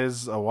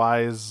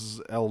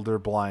wise elder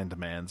blind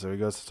man. So he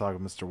goes to talk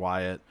to Mr.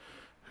 Wyatt,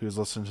 who's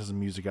listening to some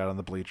music out on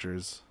the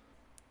bleachers.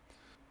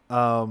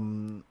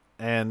 And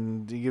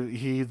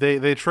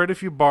they trade a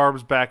few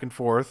barbs back and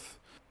forth.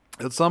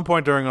 At some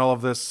point during all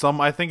of this,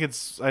 I think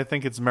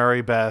it's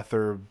Mary Beth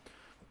or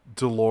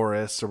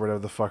Dolores or whatever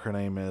the fuck her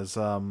name is.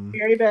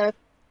 Mary Beth.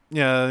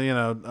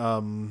 Yeah,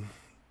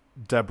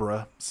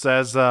 Deborah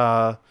says,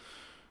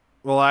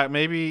 well,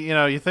 maybe,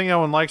 you think no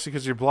one likes you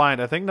because you're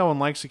blind. I think no one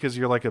likes you because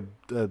you're like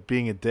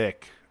being a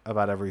dick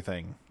about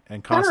everything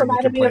and constantly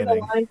complaining. Kind of reminded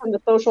me of the line from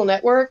The Social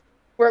Network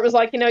where it was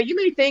like, you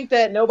may think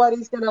that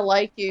nobody's going to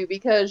like you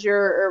because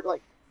you're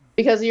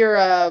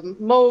a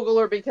mogul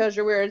or because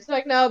you're weird. It's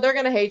like, no, they're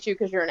going to hate you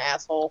because you're an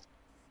asshole.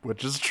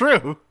 Which is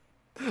true.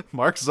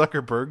 Mark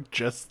Zuckerberg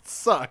just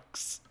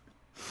sucks.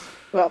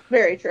 Well,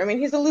 very true. I mean,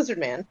 he's a lizard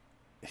man.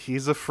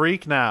 He's a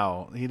freak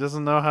now. He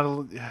doesn't know how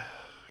to...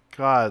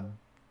 God...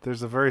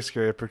 There's a very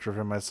scary picture of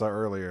him I saw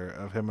earlier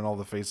of him and all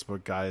the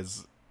Facebook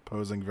guys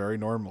posing very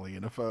normally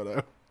in a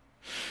photo.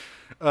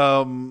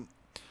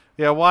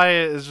 Yeah,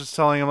 Wyatt is just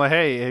telling him, like,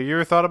 hey, have you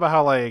ever thought about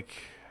how, like,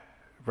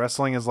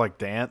 wrestling is like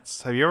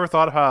dance? Have you ever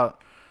thought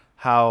about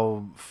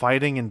how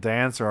fighting and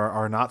dance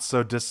are not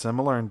so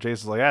dissimilar? And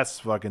Jason's like,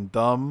 that's fucking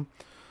dumb.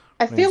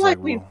 I And he's feel like,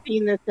 like we've well,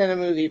 seen this in a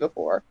movie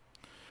before.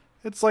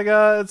 it's like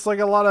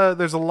a lot of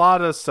there's a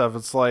lot of stuff.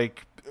 It's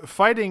like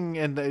fighting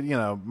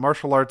and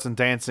martial arts and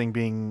dancing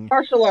being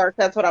Martial arts,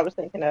 that's what I was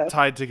thinking of.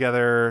 tied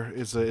together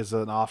is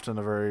an often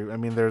a very. I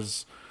mean,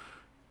 there's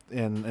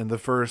in the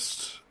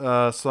first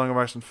Song of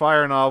Ice and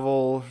Fire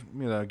novel,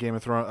 Game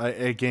of Thrones,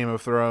 a Game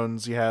of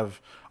Thrones, you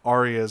have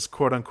Arya's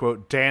quote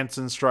unquote dance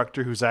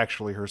instructor, who's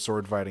actually her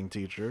sword fighting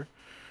teacher.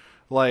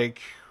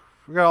 Like,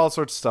 we got all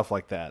sorts of stuff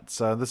like that.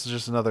 So this is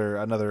just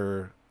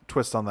another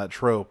twist on that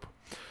trope.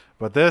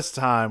 But this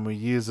time we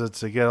use it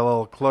to get a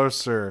little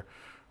closer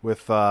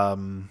with hang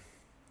on,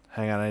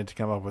 I need to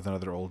come up with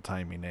another old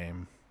timey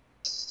name.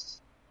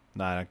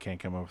 Nah, I can't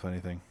come up with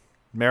anything.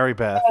 Mary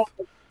Beth.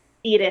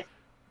 Edith.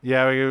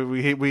 Yeah,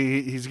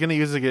 he's gonna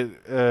use it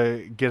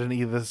to get in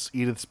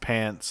Edith's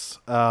pants.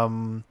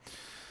 So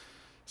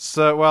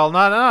well,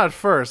 not at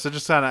first. It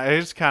just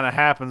kind of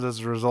happens as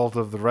a result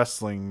of the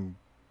wrestling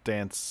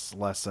dance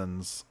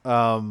lessons.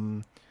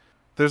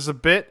 There's a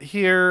bit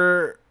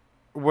here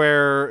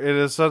where it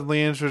is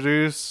suddenly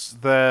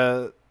introduced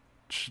that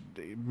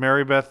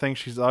Mary Beth thinks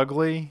she's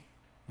ugly,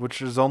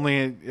 which is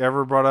only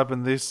ever brought up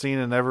in this scene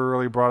and never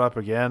really brought up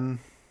again.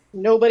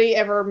 Nobody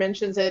ever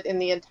mentions it in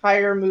the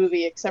entire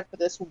movie except for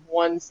this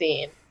one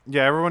scene.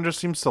 Yeah, everyone just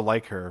seems to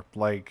like her.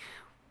 Like,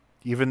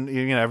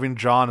 even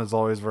John is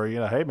always very,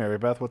 hey, Mary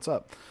Beth, what's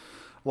up?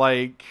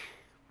 Like,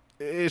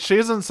 she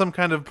isn't some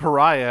kind of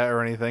pariah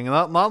or anything.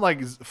 Not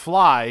like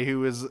Fly,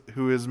 who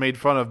is made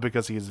fun of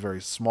because he is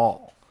very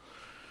small.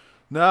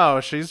 No,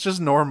 she's just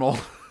normal.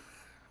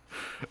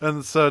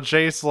 And so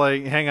Jace,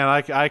 like, hang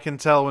on, I can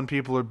tell when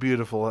people are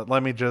beautiful.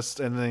 Let me just,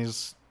 and then he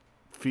just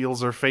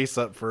feels her face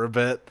up for a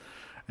bit.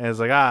 And he's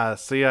like,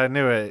 see, I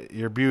knew it.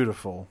 You're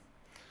beautiful.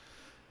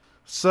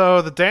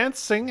 So the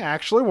dancing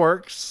actually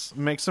works.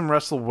 Makes him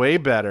wrestle way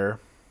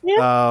better.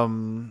 Yeah.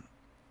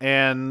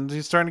 And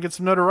he's starting to get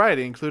some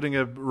notoriety, including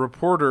a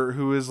reporter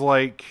who is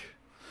like...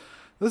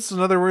 This is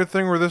another weird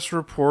thing where this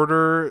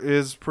reporter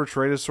is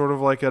portrayed as sort of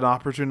like an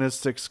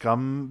opportunistic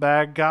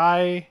scumbag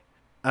guy.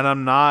 And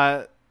I'm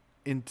not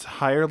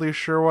entirely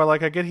sure why.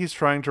 Like, I get he's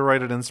trying to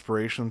write an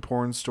inspiration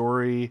porn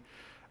story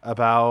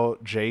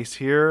about Jace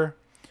here.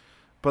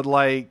 But,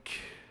 like,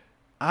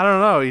 I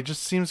don't know. He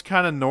just seems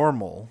kind of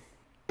normal.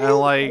 And,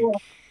 like,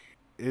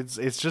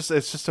 it's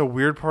just a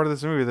weird part of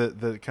this movie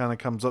that kind of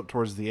comes up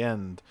towards the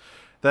end.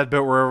 That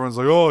bit where everyone's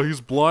like, oh, he's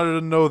blind, I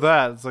didn't know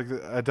that. It's like,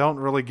 I don't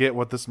really get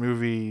what this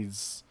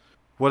movie's...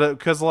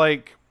 Because,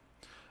 like...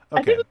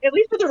 Okay. I think, at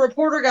least with the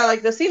reporter guy,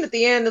 like, the scene at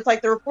the end, it's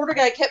like the reporter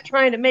guy kept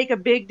trying to make a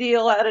big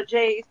deal out of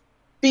Jace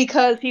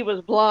because he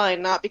was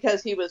blind, not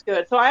because he was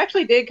good. So I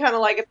actually did kind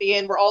of like at the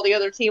end where all the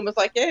other team was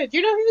like, yeah, did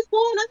you know he was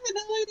blind? I had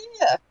no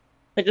idea.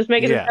 Like, just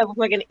making himself look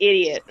like an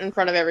idiot in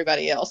front of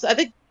everybody else. I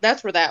think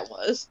that's where that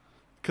was.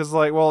 Because,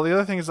 like, well, the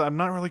other thing is I'm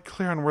not really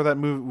clear on where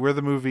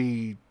the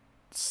movie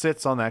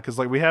sits on that. Because,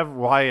 like, we have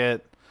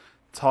Wyatt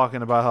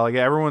talking about how, like,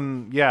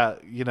 everyone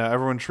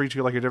treats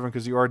you like you're different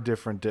because you are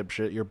different,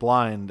 dipshit. You're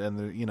blind, and,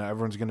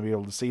 everyone's going to be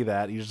able to see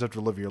that. You just have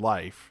to live your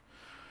life.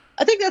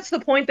 I think that's the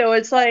point, though.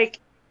 It's like,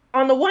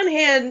 on the one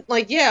hand,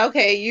 like, yeah,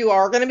 okay, you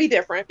are going to be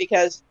different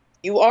because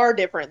you are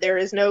different. There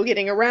is no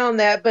getting around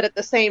that, but at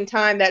the same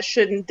time, that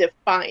shouldn't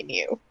define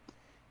you.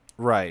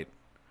 Right.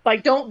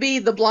 Like, don't be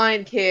the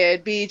blind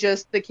kid, be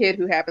just the kid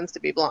who happens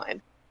to be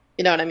blind.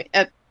 You know what I mean?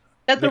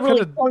 That's a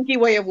really funky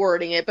way of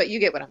wording it, but you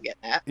get what I'm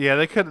getting at. Yeah,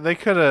 they could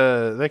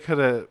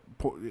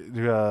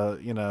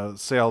have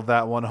sailed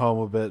that one home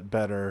a bit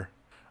better,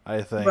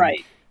 I think.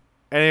 Right.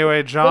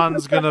 Anyway,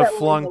 John's gonna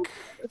flunk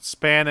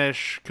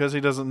Spanish because he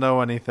doesn't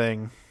know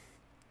anything.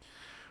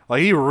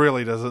 Like, he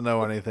really doesn't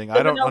know anything.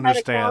 I don't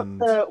understand.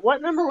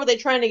 What number were they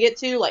trying to get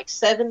to? Like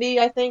 70,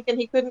 I think, and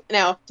he couldn't.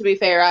 Now, to be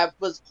fair, I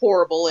was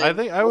horrible. I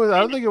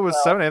don't think it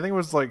was 70. I think it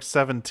was like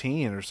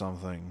 17 or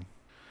something.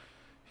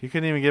 He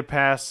couldn't even get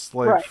past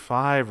like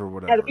 5 or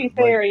whatever. Yeah, to be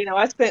fair,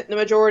 I spent the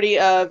majority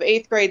of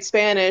 8th grade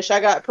Spanish. I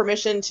got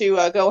permission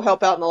to go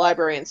help out in the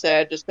library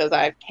instead, just because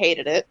I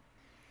hated it.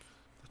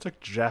 I took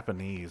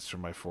Japanese for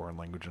my foreign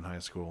language in high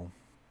school.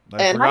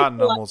 I've forgotten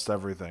almost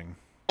everything.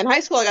 In high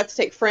school, I got to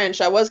take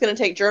French. I was going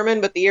to take German,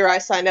 but the year I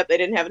signed up, they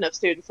didn't have enough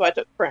students, so I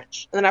took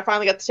French. And then I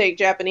finally got to take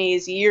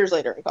Japanese years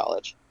later in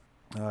college.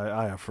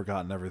 I have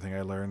forgotten everything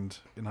I learned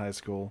in high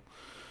school.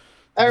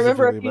 I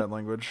remember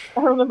language.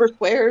 I remember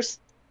swears.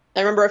 I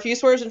remember a few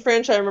swears in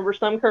French. I remember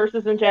some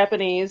curses in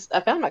Japanese.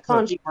 I found my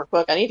kanji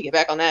workbook. I need to get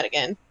back on that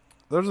again.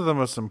 Those are the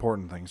most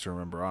important things to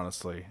remember,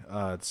 honestly.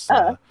 It's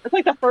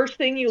like the first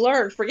thing you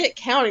learn. Forget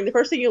counting. The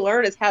first thing you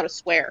learn is how to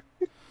swear.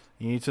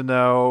 You need to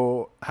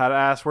know how to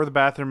ask where the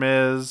bathroom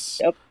is,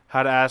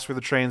 how to ask for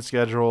the train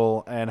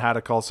schedule, and how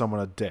to call someone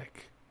a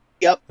dick.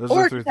 Yep. Those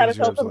are 3 things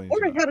you absolutely need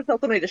to know. How to tell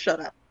somebody to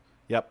shut up.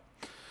 Yep.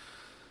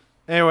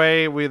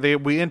 Anyway,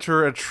 we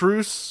enter a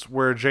truce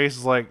where Jace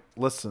is like,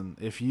 listen,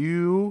 if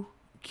you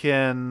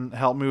can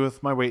help me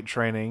with my weight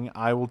training,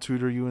 I will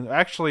tutor you.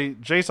 Actually,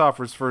 Jace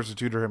offers first to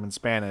tutor him in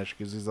Spanish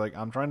because he's like,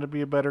 I'm trying to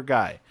be a better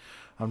guy.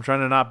 I'm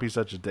trying to not be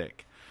such a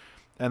dick.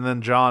 And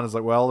then John is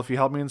like, well, if you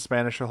help me in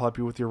Spanish, I'll help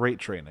you with your weight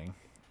training.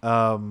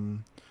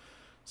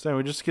 So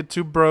we just get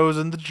two bros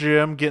in the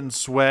gym, getting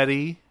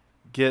sweaty,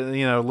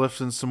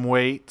 lifting some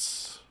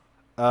weights,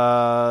 doing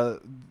a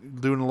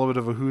little bit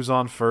of a who's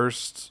on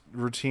first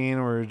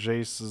routine where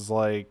Jace is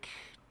like,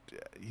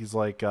 he's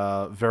like,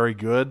 very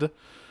good.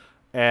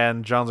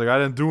 And John's like, I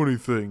didn't do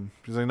anything.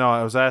 He's like, no,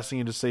 I was asking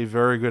you to say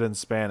very good in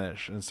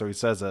Spanish. And so he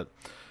says it.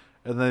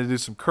 And then they do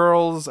some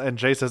curls, and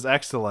Jace says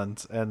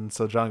excellent. And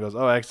so John goes,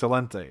 oh,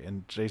 excelente.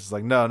 And Jace is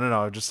like, no,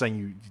 I'm just saying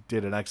you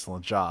did an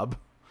excellent job.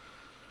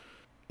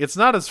 It's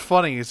not as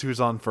funny as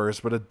Who's on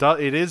First, but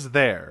it is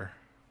there.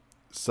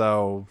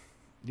 So,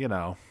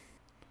 Oh,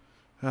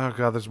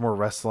 God, there's more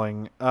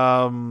wrestling.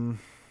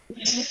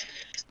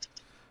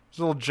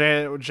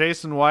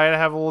 Jason Wyatt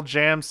have a little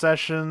jam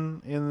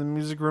session in the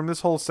music room.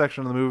 This whole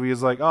section of the movie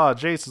is like,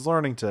 Jace is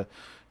learning to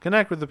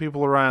connect with the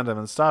people around him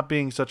and stop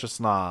being such a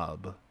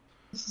snob.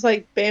 This is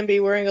like Bambi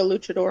wearing a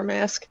luchador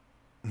mask.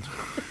 So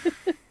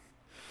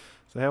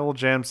they have a little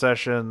jam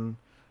session,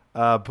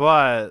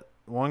 but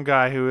one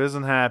guy who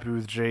isn't happy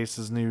with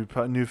Jace's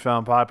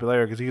newfound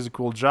popularity because he's a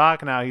cool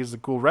jock now, he's the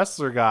cool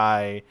wrestler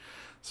guy,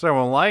 so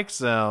everyone likes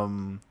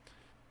him.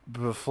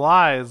 But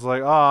Fly is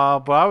like,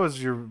 but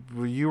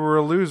you were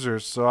a loser,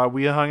 so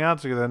we hung out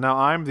together. Now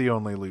I'm the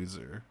only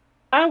loser.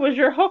 I was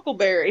your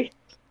Huckleberry.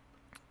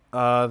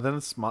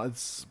 Then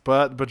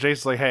but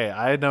Jason's like, hey,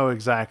 I know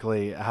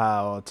exactly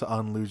how to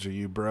unloser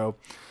you, bro.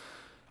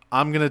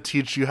 I'm gonna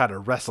teach you how to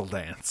wrestle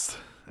dance,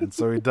 and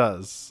so he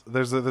does.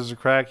 There's a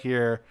crack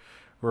here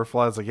where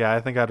Fly's like, yeah,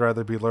 I think I'd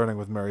rather be learning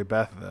with Mary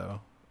Beth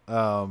though.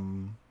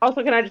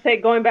 Also, can I just say,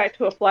 going back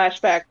to a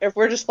flashback, if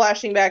we're just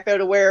flashing back though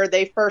to where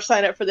they first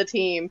sign up for the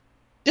team,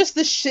 just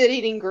the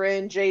shit-eating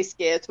grin Jace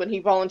gets when he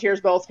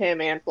volunteers both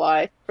him and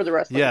Fly for the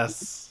wrestling.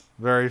 Yes,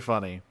 very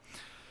funny.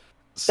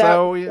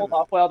 So pulled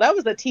off well. That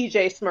was a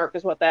TJ smirk,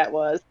 is what that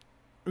was.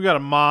 We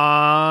got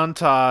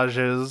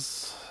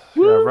montages.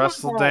 We got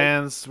wrestle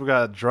dance. We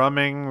got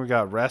drumming. We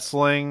got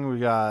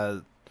wrestling.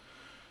 They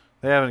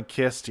haven't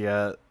kissed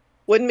yet.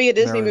 Wouldn't be a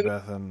Disney movie.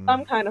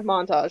 Some kind of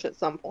montage at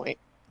some point.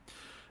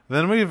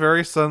 Then we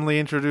very suddenly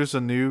introduce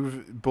a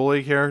new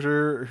bully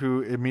character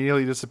who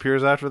immediately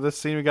disappears after this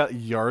scene. We got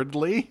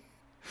Yardley.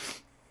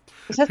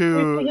 Is that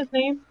his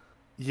name?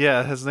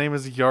 Yeah, his name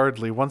is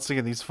Yardley. Once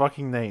again, these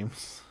fucking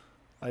names.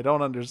 I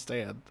don't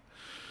understand.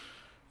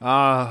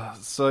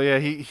 So yeah,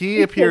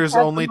 he appears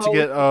only to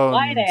get owned.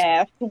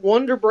 Light-ass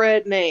Wonder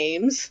Bread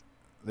names.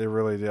 They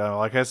really do.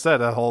 Like I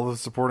said, all of the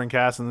supporting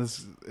cast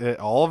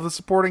all of the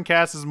supporting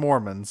cast is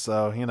Mormon,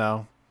 so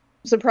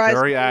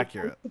very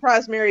accurate. I'm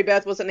surprised Mary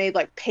Beth wasn't named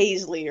like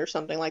Paisley or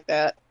something like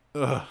that.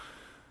 Ugh.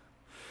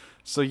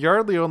 So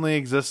Yardley only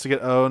exists to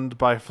get owned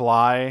by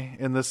Fly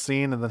in this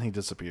scene, and then he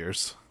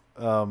disappears.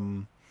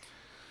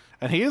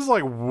 And he is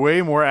like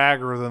way more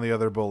aggro than the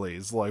other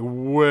bullies. Like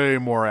way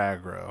more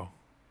aggro.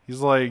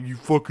 He's like, you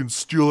fucking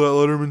steal that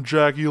Letterman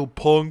jacket, you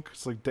punk.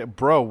 It's like,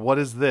 bro, what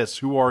is this?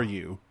 Who are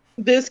you?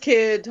 This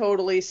kid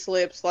totally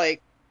slips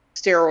like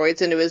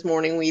steroids into his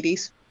morning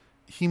Wheaties.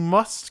 He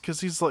must,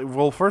 because he's like,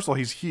 well, first of all,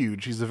 he's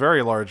huge. He's a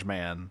very large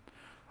man.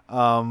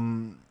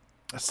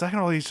 Second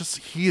of all,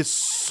 he is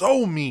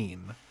so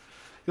mean.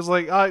 Because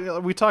like,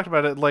 we talked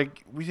about it,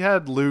 like, we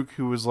had Luke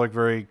who was like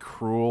very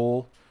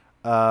cruel.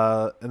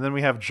 And then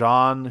we have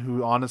John,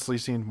 who honestly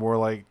seemed more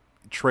like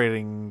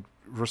trading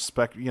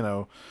respect,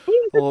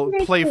 little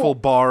playful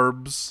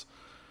barbs.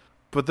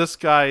 But this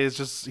guy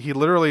is he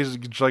literally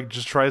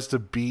just tries to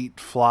beat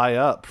Fly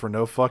up for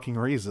no fucking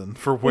reason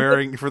for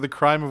the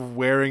crime of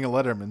wearing a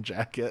Letterman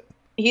jacket.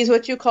 He's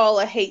what you call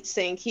a hate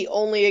sink. He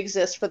only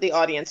exists for the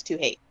audience to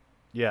hate.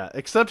 Yeah,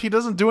 except he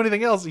doesn't do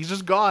anything else. He's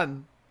just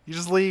gone. He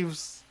just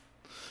leaves.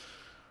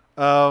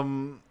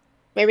 Maybe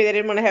they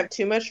didn't want to have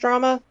too much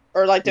drama,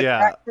 or like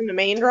detract from the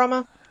main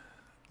drama.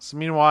 So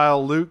meanwhile,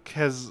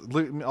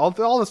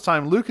 all this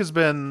time, Luke has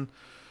been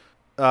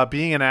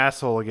being an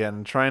asshole again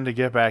and trying to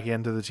get back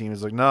into the team.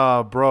 He's like,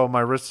 no, bro,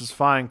 my wrist is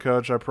fine,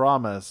 coach, I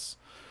promise.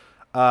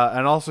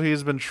 And also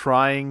he's been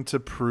trying to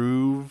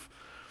prove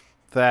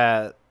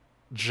that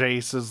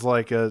Jace is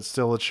like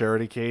still a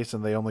charity case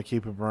and they only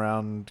keep him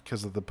around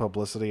because of the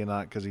publicity and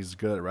not because he's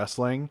good at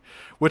wrestling,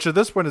 which at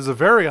this point is a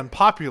very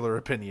unpopular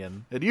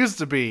opinion. It used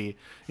to be,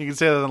 you can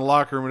say that in the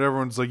locker room and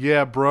everyone's like,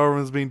 yeah, bro,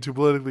 everyone's being too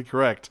politically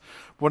correct.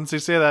 Once you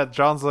say that,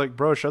 John's like,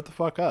 bro, shut the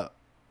fuck up.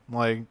 I'm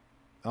like,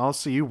 I don't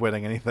see you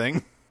winning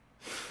anything.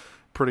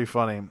 Pretty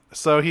funny.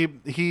 So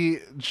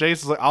Jace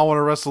is like, I want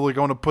to wrestle Luke. I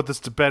want to put this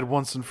to bed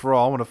once and for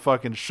all. I want to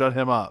fucking shut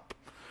him up.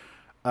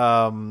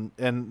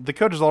 And the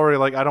coach is already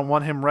like, I don't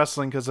want him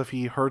wrestling because if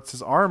he hurts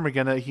his arm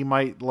again, he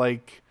might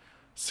like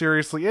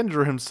seriously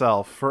injure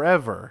himself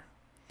forever.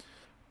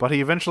 But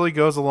he eventually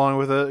goes along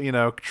with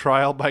it.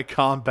 Trial by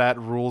combat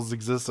rules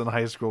exist in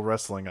high school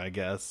wrestling, I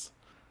guess.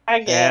 I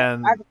guess.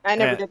 I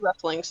never did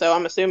wrestling, so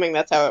I'm assuming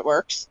that's how it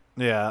works.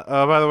 Yeah.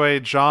 By the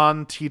way,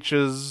 John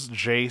teaches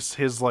Jace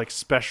his like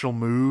special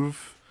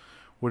move,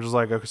 which is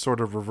like a sort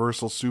of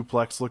reversal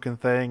suplex looking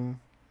thing.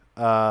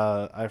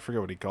 I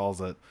forget what he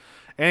calls it.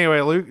 Anyway,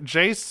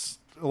 Jace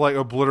like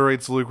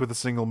obliterates Luke with a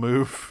single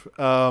move.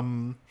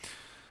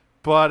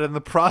 but in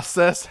the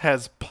process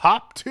has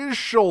popped his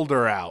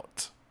shoulder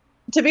out.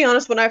 To be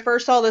honest, when I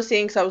first saw this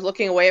scene, because I was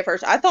looking away at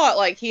first, I thought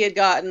like he had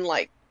gotten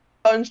like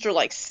punched or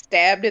like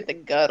stabbed in the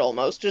gut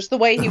almost, just the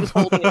way he was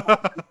holding it.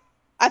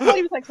 I thought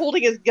he was like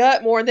holding his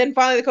gut more, and then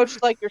finally the coach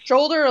was like, "Your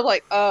shoulder." I'm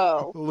like,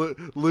 oh.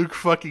 Luke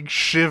fucking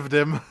shivved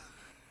him.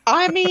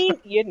 I mean,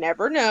 you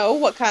never know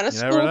what kind of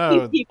school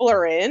these people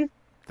are in.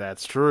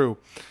 That's true.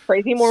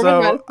 Crazy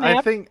Mormon. So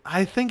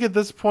I think at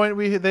this point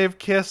they've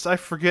kissed. I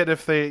forget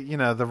if they,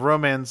 the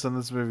romance in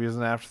this movie is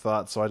an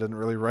afterthought, so I didn't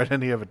really write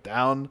any of it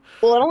down.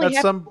 Well, it only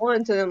happened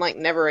once, and then like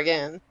never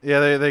again.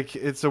 Yeah, they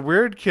it's a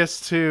weird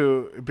kiss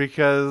too,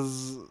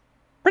 because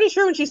pretty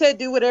sure when she said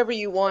 "do whatever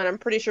you want," I'm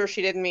pretty sure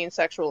she didn't mean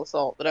sexual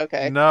assault, but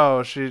okay.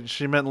 No,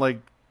 she meant like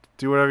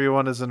do whatever you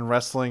want as in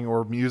wrestling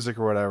or music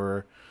or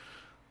whatever.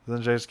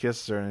 Then Jace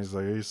kissed her, and he's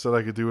like, "You said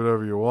I could do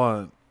whatever you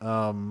want."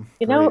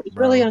 It's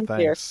really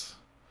unclear.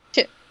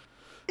 And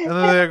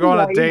then they go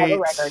on a date.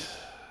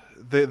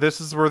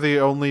 This is where the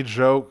only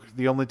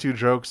two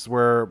jokes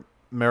where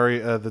Mary,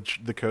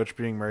 the coach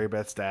being Mary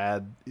Beth's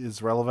dad,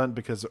 is relevant,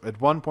 because at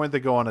one point they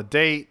go on a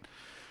date,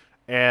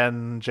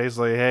 and Jay's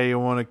like, "Hey, you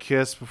want to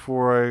kiss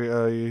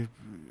before I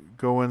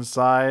go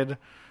inside?"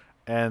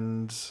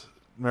 And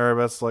Mary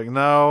Beth's like,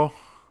 "No,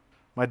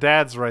 my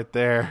dad's right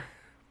there."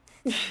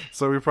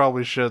 So we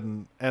probably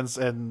shouldn't. And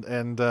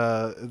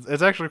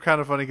it's actually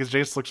kind of funny because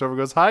Jace looks over and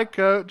goes, "Hi,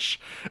 coach."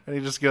 And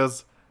he just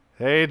goes,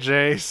 "Hey,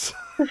 Jace."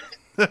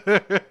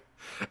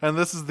 And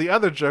this is the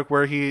other joke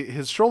where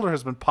his shoulder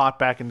has been popped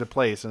back into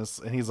place. And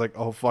he's like,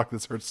 "Oh, fuck,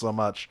 this hurts so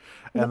much."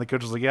 And the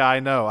coach is like, "Yeah, I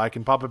know. I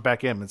can pop it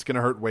back in. It's going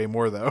to hurt way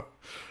more, though."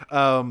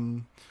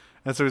 And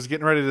so he's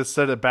getting ready to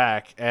set it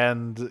back.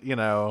 And, you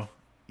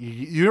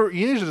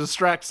need to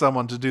distract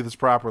someone to do this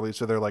properly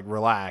so they're, like,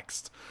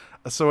 relaxed.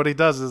 So what he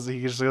does is he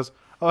just goes,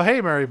 "Oh,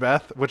 hey, Mary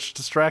Beth," which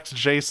distracts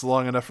Jace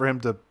long enough for him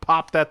to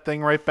pop that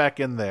thing right back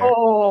in there.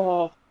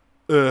 Oh.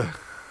 Ugh.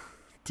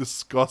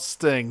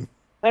 Disgusting.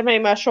 That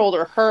made my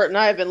shoulder hurt, and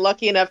I have been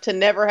lucky enough to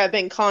never have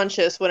been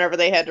conscious whenever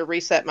they had to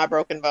reset my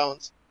broken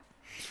bones.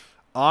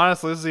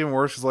 Honestly, this is even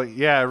worse.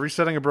 Because,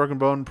 resetting a broken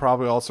bone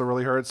probably also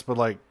really hurts,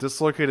 but,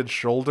 dislocated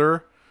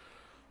shoulder,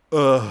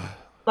 ugh.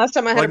 Last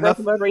time I had a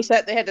broken bone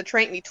reset, they had to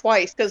trank me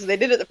twice because they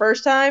did it the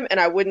first time and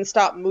I wouldn't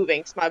stop moving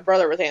because my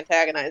brother was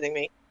antagonizing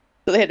me.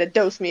 So they had to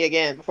dose me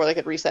again before they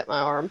could reset my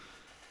arm.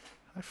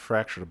 I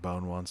fractured a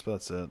bone once, but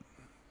that's it.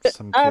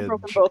 I've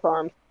broken both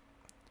arms.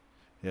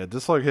 Yeah,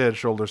 dislocated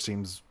shoulder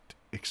seems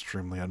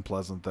extremely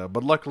unpleasant though,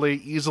 but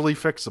luckily easily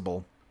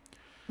fixable.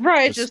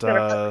 Right, it's just gonna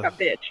hurt like a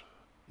bitch.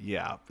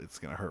 Yeah, it's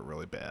gonna hurt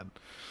really bad.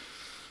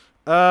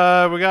 We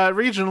got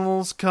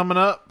regionals coming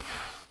up.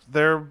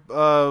 They're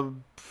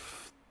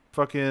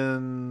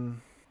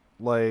fucking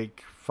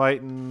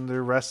fighting,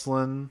 they're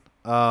wrestling.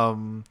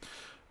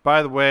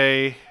 By the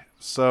way,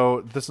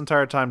 so this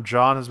entire time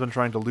John has been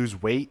trying to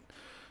lose weight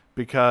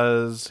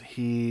because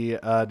he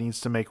needs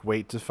to make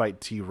weight to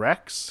fight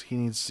T-Rex. He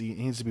needs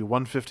to be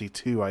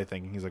 152, I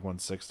think. He's like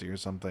 160 or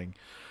something.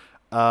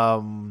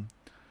 That's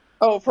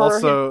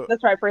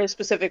right, for his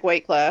specific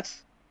weight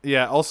class.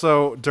 Yeah,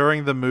 also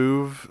during the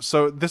move,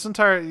 so this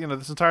entire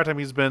time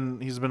he's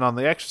been on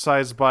the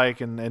exercise bike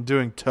and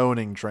doing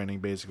toning training,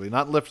 basically,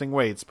 not lifting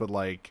weights, but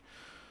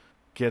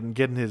getting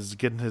his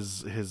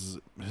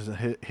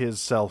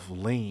self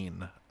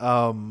lean.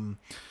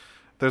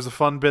 There's a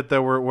fun bit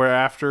though where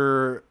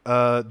after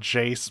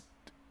Jace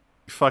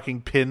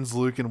fucking pins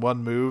Luke in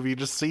one move, you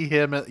just see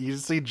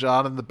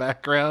John in the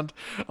background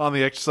on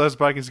the exercise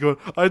bike. He's going,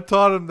 "I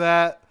taught him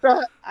that."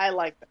 I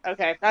like that.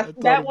 Okay,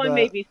 that one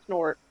made me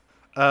snort.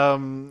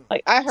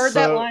 I heard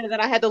that line and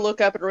then I had to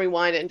look up and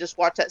rewind it and just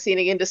watch that scene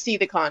again to see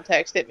the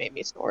context. It made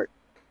me snort.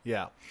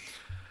 Yeah.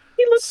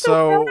 He looks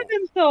so proud of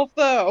himself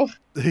though.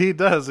 He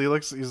does.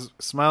 He's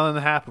smiling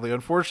happily.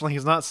 Unfortunately,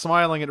 he's not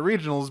smiling at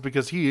regionals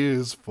because he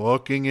is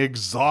fucking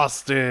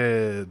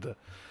exhausted.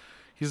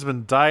 He's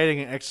been dieting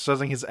and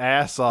exercising his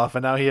ass off,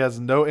 and now he has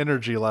no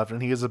energy left,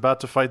 and he is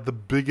about to fight the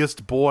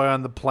biggest boy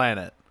on the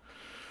planet.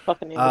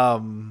 Fucking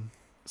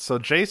so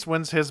Jace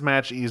wins his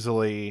match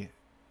easily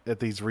at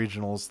these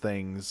regionals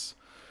things.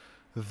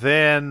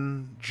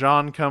 Then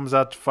John comes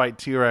out to fight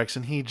T-Rex,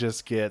 and he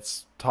just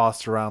gets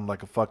tossed around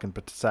like a fucking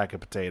sack of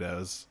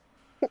potatoes.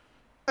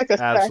 Like a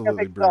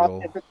absolutely sack of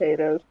exhausted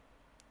potatoes.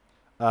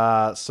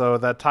 So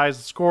that ties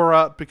the score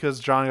up because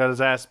John got his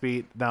ass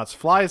beat. Now it's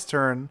Fly's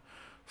turn.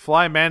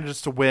 Fly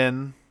manages to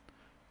win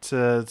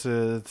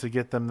to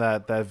get them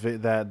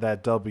that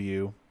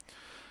W.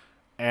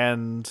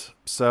 And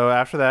so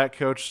after that,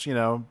 Coach,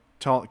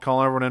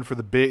 calling everyone in for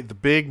the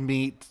big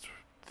meet.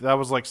 That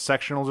was like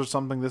sectionals or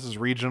something. This is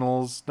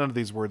regionals. None of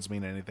these words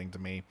mean anything to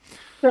me.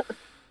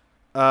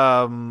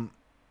 And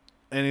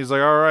he's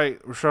like, "All right,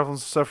 we're shuffling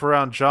some stuff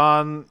around.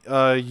 John,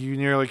 you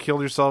nearly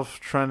killed yourself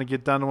trying to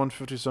get down to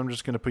 150, so I'm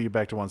just going to put you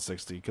back to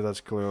 160 because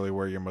that's clearly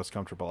where you're most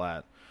comfortable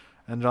at."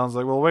 And John's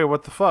like, "Well, wait,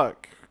 what the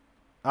fuck?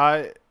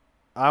 I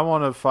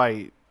want to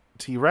fight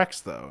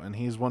T-Rex, though, and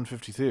he's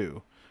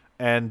 152.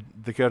 And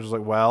the coach is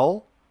like,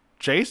 "Well,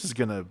 Jace is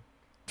going to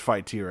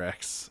fight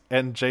T-Rex."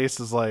 And Jace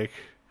is like,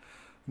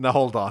 Now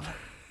hold on.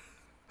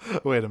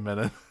 Wait a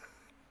minute.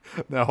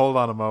 Now hold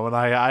on a moment.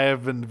 I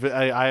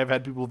have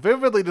had people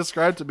vividly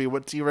describe to me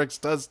what T-Rex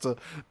does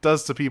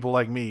to people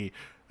like me,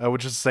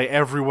 which is to say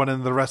everyone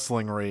in the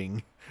wrestling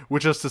ring,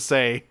 which is to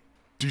say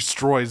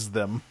destroys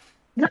them.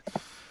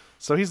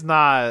 So he's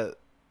not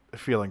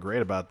feeling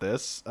great about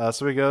this.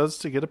 So he goes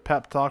to get a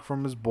pep talk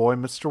from his boy,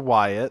 Mr.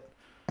 Wyatt.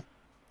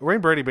 Wayne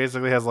Brady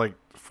basically has like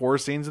 4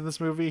 scenes in this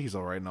movie. He's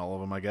all right in all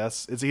of them, I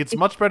guess. It's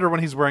much better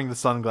when he's wearing the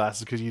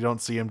sunglasses because you don't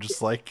see him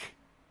just like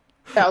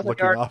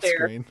looking off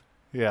screen.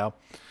 Yeah.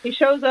 He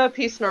shows up,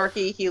 he's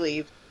snarky, he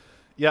leaves.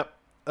 Yep.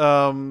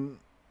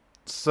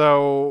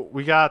 So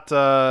we got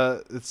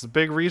it's the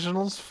big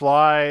regionals.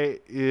 Fly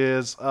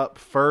is up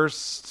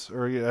first,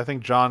 or I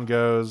think John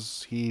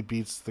goes. He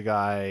beats the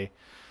guy.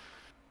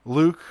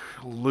 Luke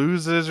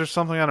loses or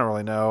something. I don't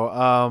really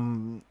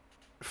know.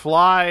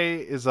 Fly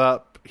is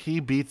up. He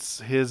beats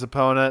his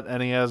opponent,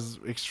 and he has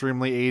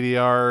extremely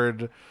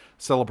 80-yard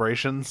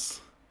celebrations,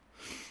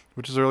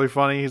 which is really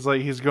funny.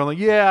 He's going like,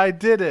 "Yeah, I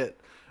did it."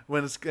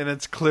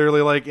 It's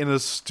clearly like in a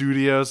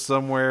studio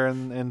somewhere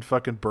in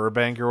fucking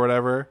Burbank or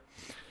whatever.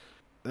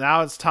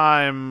 Now it's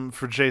time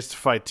for Jace to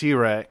fight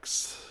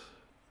T-Rex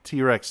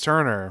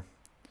Turner,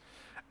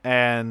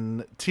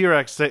 and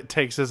T-Rex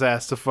takes his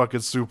ass to fucking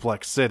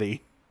Suplex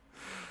City.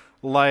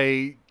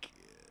 Like,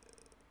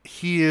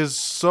 he is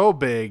so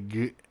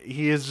big.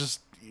 He is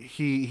just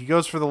he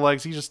goes for the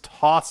legs. He just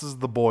tosses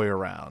the boy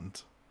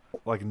around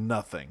like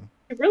nothing.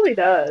 It really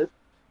does.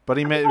 But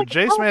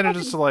Jace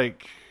manages to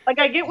like. Like,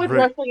 I get with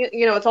wrestling,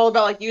 it's all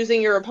about, like,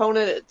 using your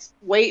opponent's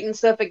weight and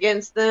stuff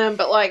against them,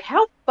 but, like,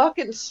 how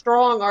fucking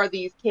strong are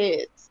these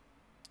kids?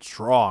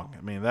 Strong.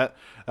 I mean, that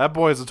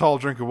boy is a tall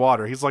drink of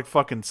water. He's, like,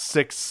 fucking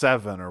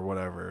 6'7" or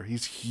whatever.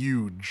 He's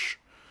huge.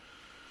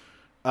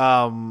 He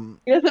doesn't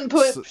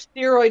put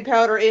steroid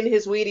powder in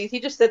his Wheaties.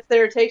 He just sits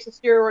there, takes the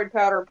steroid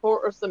powder, and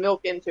pours some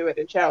milk into it,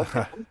 and chows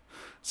down.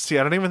 See,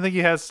 I don't even think he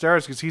has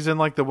steroids, because he's in,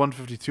 like, the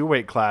 152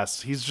 weight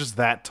class. He's just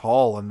that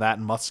tall and that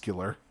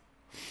muscular.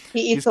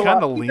 He's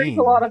kind of lean. He drinks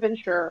a lot of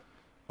Ensure.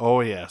 Oh,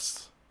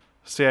 yes.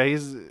 So, yeah,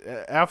 he's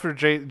after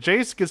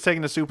Jace gets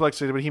taken to Suplex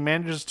City, but he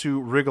manages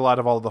to wriggle out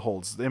of all of the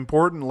holds.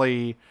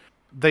 Importantly,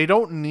 they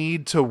don't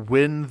need to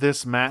win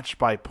this match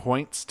by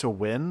points to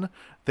win.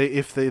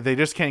 They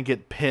just can't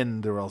get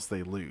pinned or else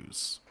they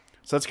lose.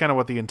 So that's kind of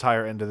what the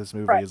entire end of this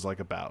movie is like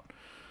about.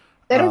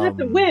 They don't have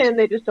to win,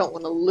 they just don't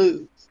want to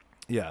lose.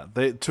 Yeah,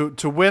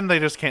 to win, they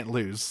just can't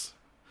lose.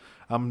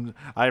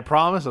 I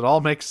promise it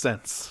all makes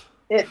sense.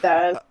 It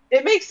does.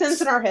 It makes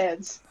sense in our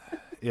heads.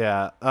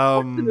 Yeah.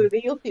 Watch the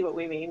movie, you'll see what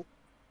we mean.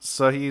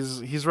 So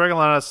he's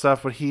wriggling out of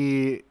stuff, but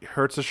he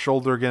hurts his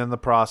shoulder again in the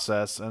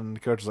process, and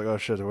the coach is like, "Oh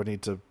shit, do I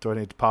need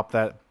to pop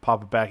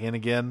it back in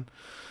again?"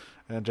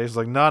 And Jason's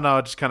like, "No,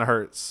 it just kind of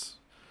hurts."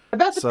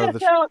 About to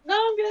pass out. No,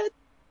 I'm good.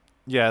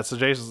 Yeah. So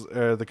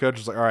the coach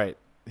is like, "All right,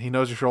 he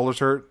knows your shoulder's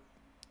hurt.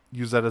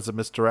 Use that as a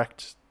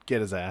misdirect.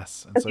 Get his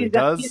ass." And so he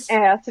does. His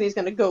ass, and he's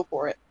gonna go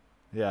for it.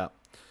 Yeah.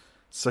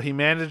 So he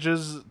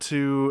manages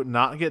to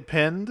not get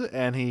pinned,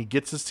 and he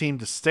gets his team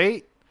to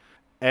state,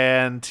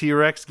 and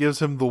T-Rex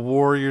gives him the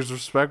Warriors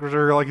respect.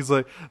 Like, he's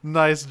like,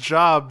 "Nice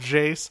job,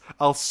 Jace.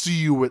 I'll see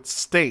you at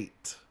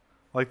state."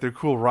 Like, they're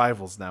cool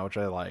rivals now, which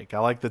I like. I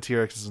like that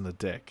T-Rex isn't a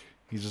dick.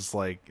 He's just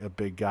like a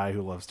big guy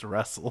who loves to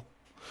wrestle.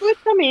 Which,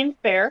 I mean,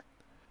 fair.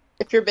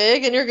 If you're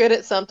big and you're good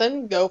at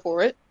something, go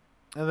for it.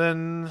 And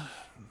then,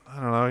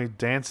 I don't know, he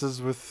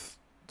dances with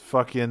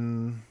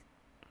fucking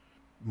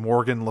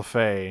Morgan Le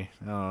Fay.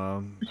 I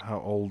don't know how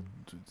old.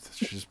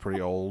 She's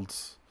pretty old.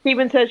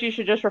 Steven says you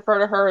should just refer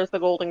to her as the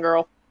Golden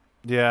Girl.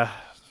 Yeah.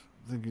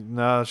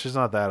 No, she's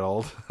not that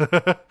old.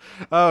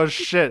 Oh,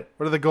 shit.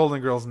 What are the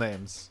Golden Girls'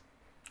 names?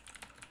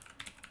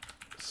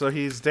 So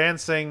he's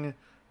dancing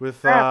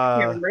with... I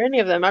can't remember any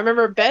of them. I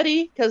remember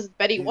Betty, because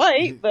Betty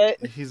White,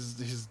 but...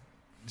 He's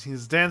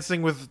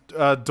dancing with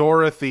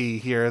Dorothy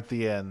here at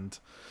the end.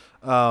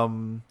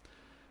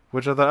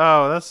 Which I thought,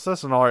 oh,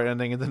 that's an alright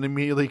ending, and then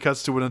immediately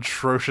cuts to an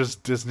atrocious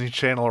Disney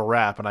Channel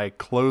rap, and I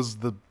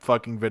closed the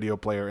fucking video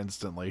player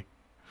instantly.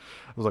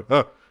 I was like,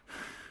 oh,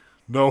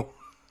 no,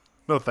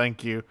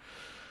 thank you.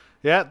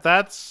 Yeah,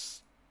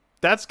 that's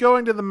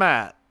going to the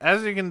mat.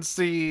 As you can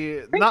see,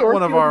 not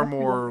one of our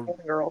more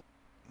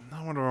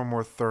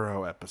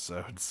thorough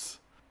episodes.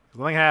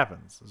 Nothing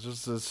happens. It's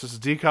just a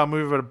decom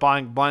movie about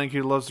a blind kid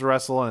who loves to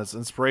wrestle, and it's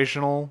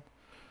inspirational.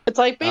 It's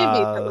like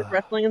Bambi, but with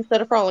wrestling instead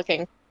of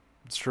frolicking.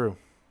 It's true.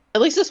 At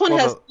least this one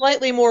has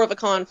slightly more of a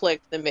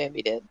conflict than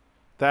Bambi did.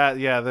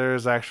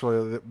 There's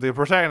actually the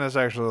protagonist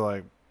actually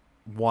like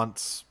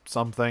wants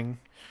something.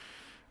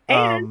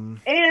 And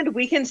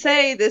we can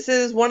say this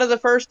is one of the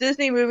first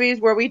Disney movies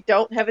where we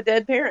don't have a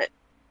dead parent.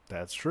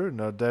 That's true.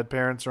 No dead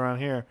parents around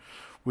here.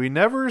 We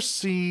never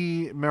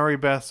see Mary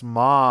Beth's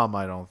mom,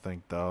 I don't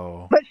think,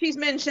 though. But she's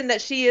mentioned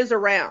that she is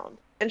around.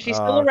 And she's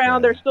still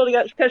around. They're still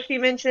together. Because she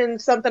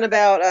mentioned something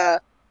about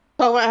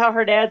talking about how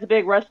her dad's a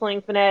big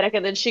wrestling fanatic,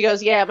 and then she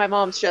goes, "Yeah, my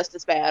mom's just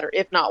as bad, or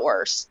if not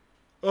worse."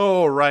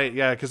 Oh, right,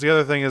 yeah. Because the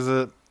other thing is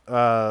that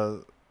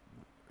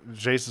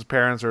Jace's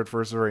parents are at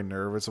first very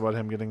nervous about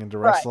him getting into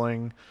Right.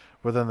 wrestling,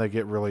 but then they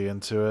get really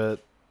into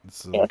it.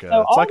 It's Yeah, like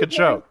so it's like a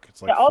joke.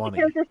 It's like all the funny.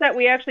 characters that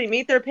we actually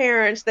meet their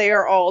parents, they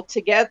are all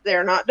together.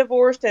 They're not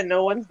divorced, and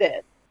no one's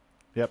dead.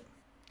 Yep.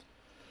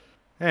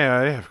 Anyway,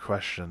 I have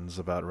questions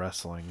about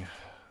wrestling.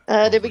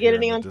 Did we get Here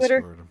any in the on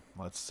Twitter? Discord.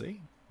 Let's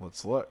see.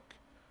 Let's look.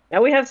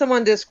 Now we have some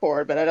on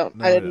Discord, but I No,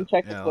 didn't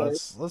check the yeah, Twitter.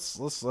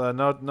 let's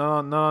no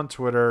on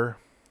Twitter.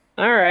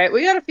 All right,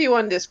 we got a few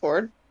on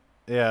Discord.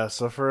 Yeah,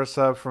 so first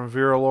up from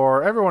Vera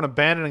Lore, everyone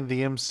abandoning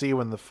the MC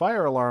when the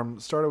fire alarm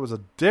started was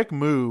a dick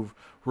move,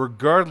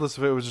 regardless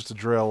if it was just a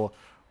drill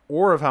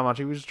or of how much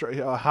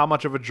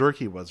of a jerk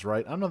he was.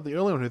 Right? I'm not the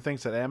only one who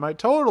thinks that, am I?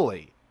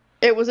 Totally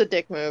It was a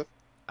dick move.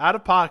 out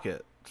of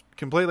pocket,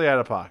 completely out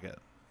of pocket.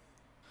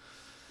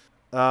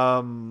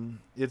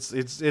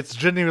 It's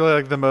genuinely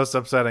like the most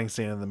upsetting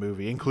scene in the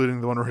movie,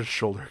 including the one where his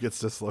shoulder gets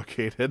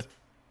dislocated.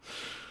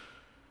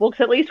 Well,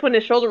 'cause at least when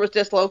his shoulder was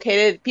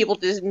dislocated, people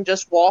didn't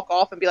just walk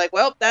off and be like,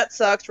 "Well, that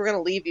sucks. We're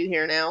gonna leave you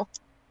here now."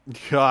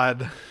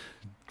 God,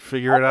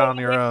 figure it out on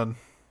your own.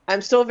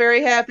 I'm still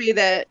very happy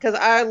that because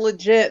I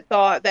legit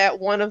thought that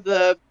one of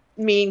the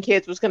mean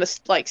kids was gonna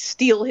like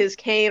steal his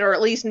cane or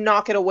at least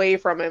knock it away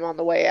from him on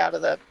the way out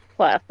of the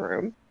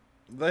classroom.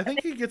 I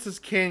think he gets his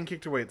cane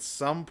kicked away at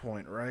some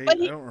point, right? But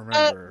I don't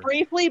remember.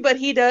 briefly, but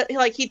he does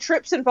he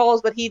trips and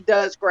falls, but he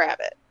does grab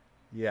it.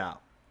 Yeah.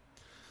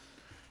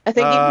 I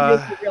think he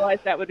just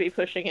realized that would be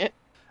pushing it.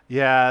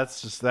 Yeah,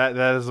 it's just that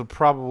is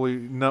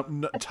probably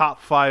top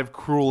 5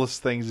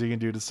 cruelest things you can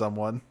do to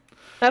someone.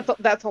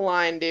 That's a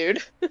line,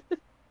 dude.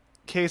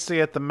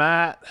 Casey at the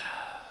mat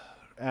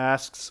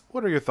asks,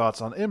 "What are your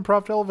thoughts on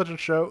improv television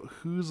show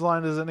Whose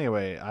Line Is It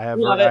Anyway?" I have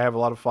a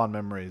lot of fond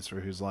memories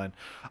for Whose Line.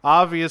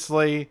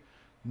 Obviously,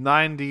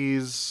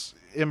 90s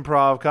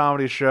improv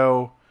comedy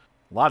show.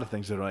 A lot of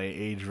things that don't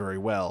age very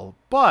well,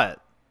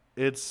 but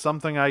it's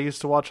something I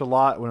used to watch a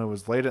lot when it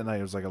was late at night.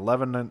 It was like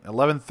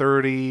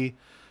 11:30.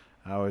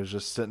 I was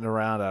just sitting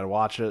around. I'd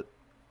watch it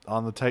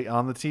on the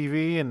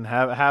TV and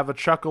have a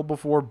chuckle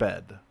before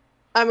bed.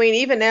 I mean,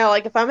 even now,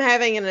 like if I'm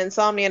having an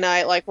insomnia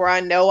night, like where I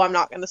know I'm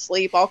not going to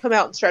sleep, I'll come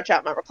out and stretch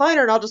out my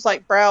recliner and I'll just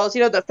like browse,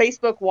 the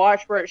Facebook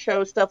Watch where it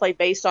shows stuff like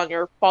based on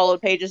your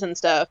followed pages and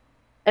stuff.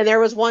 And there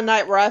was one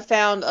night where I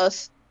found a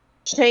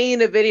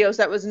chain of videos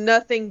that was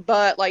nothing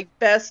but like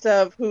best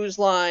of Whose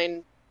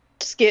Line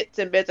skits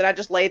and bits, and I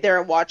just laid there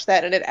and watched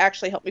that, and it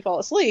actually helped me fall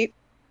asleep.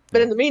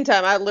 But in the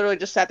meantime, I literally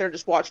just sat there and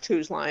just watched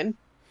Whose Line.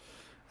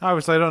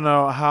 Obviously, I don't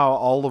know how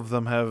all of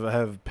them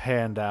have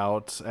panned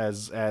out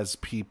as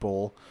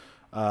people.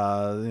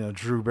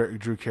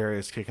 Drew Carey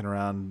is kicking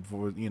around,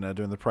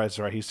 doing the Price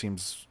Right. He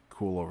seems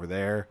cool over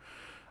there.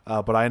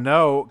 But I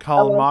know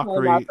Colin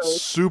Mockery,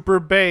 super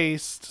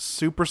based,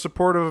 super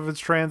supportive of his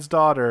trans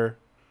daughter.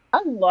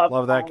 I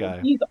love that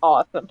guy. He's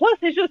awesome. Plus,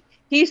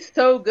 he's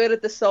so good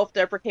at the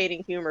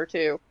self-deprecating humor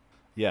too.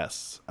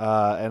 Yes.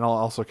 And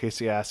also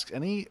Casey asks,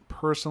 any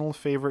personal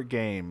favorite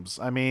games?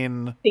 I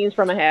mean, Scenes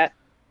from a Hat.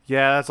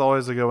 Yeah, that's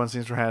always a good one.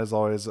 Scenes from a Hat is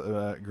always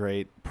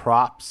great.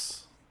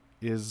 Props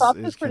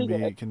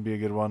can be a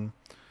good one.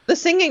 The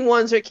singing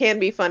ones can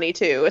be funny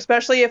too,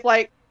 especially if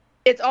like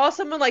it's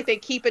awesome when like they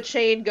keep a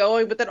chain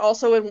going, but then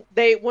also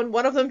when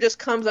one of them just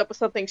comes up with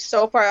something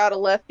so far out of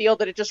left field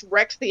that it just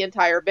wrecks the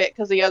entire bit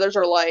because the others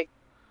are like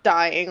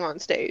dying on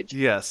stage.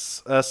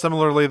 Yes.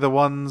 Similarly, the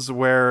ones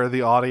where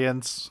the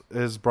audience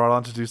is brought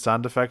on to do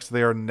sound effects,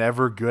 they are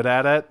never good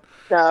at it.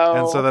 No.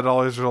 And so that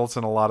always results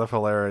in a lot of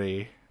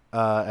hilarity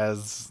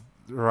as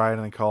Ryan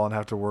and Colin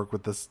have to work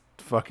with this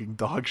fucking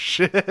dog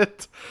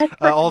shit.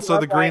 Also,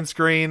 the green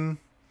screen.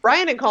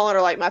 Ryan and Colin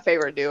are like my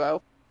favorite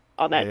duo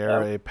on that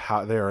show.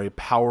 They are a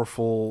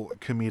powerful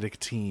comedic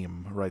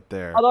team right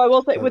there. Although I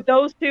will say, with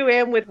those two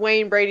and with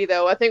Wayne Brady,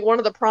 though, I think one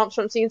of the prompts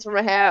from Scenes from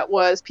a Hat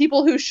was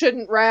people who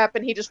shouldn't rap,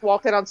 and he just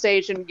walked out on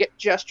stage and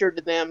gestured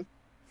to them.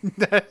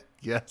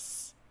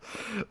 Yes.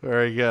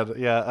 Very good.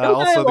 Yeah.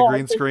 Also, the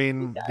green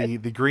screen,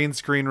 the green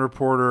screen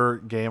reporter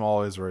game,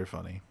 always very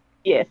funny.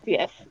 Yes.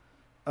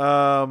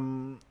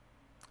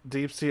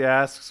 Deep Sea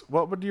asks,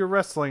 what would your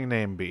wrestling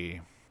name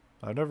be?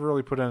 I've never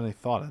really put any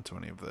thought into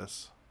any of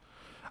this.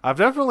 I've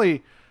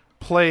played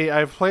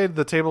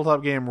the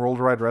tabletop game World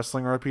Wide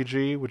Wrestling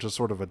RPG, which is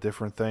sort of a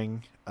different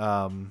thing.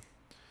 But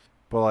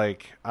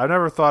like, I've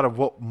never thought of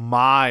what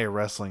my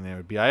wrestling name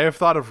would be. I have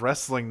thought of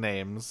wrestling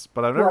names,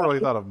 but I've never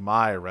really thought of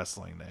my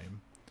wrestling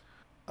name.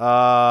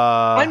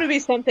 Mine would be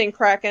something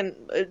cracking.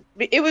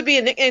 It would be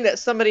a nickname that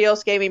somebody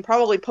else gave me,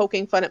 probably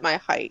poking fun at my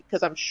height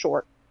because I'm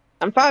short.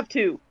 I'm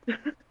 5'2".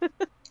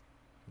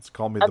 Let's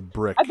call me the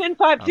Brick. I've been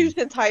 5'2"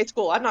 since high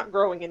school. I'm not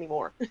growing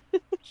anymore.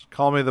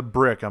 Call me the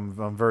Brick.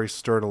 I'm very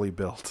sturdily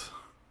built.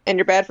 And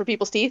you're bad for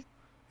people's teeth?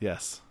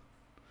 Yes.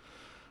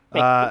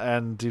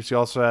 And Deep Sea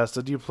also asked,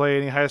 did you play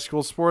any high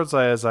school sports?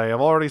 As I have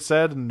already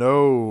said,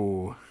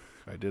 no,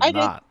 I did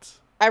not.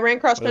 I ran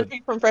cross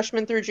country from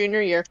freshman through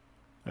junior year.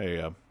 There you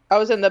go. I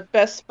was in the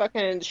best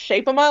fucking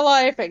shape of my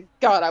life, and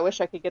God, I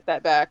wish I could get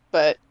that back,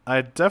 but...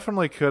 I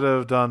definitely could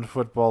have done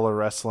football or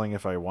wrestling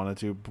if I wanted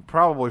to.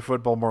 Probably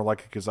football more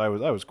likely because I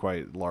was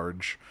quite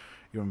large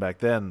even back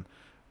then.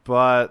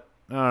 But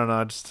I don't know.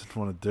 I just didn't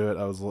want to do it.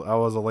 I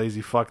was a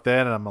lazy fuck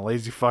then, and I'm a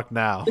lazy fuck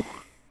now.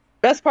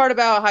 Best part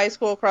about high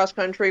school cross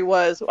country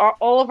was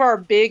all of our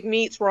big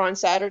meets were on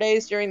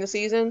Saturdays during the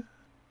season.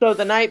 So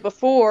the night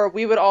before,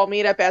 we would all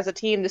meet up as a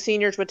team. The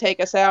seniors would take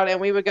us out, and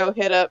we would go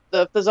hit up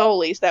the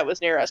Fazoli's that was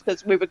near us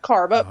because we would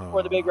carve up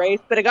before the big race.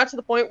 But it got to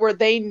the point where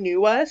they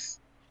knew us.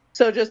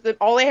 So just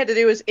all they had to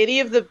do is any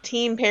of the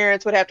team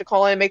parents would have to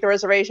call in and make the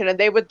reservation, and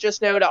they would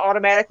just know to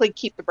automatically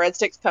keep the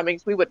breadsticks coming.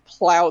 So we would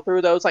plow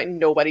through those like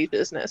nobody's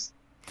business.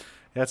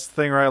 That's the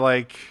thing, right?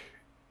 Like,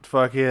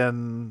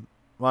 fucking,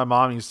 my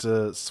mom used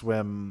to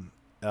swim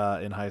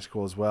in high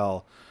school as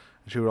well.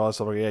 She would always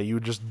say, like, yeah, you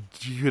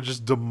could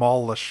just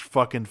demolish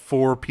fucking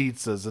 4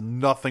 pizzas and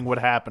nothing would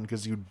happen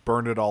because you'd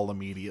burn it all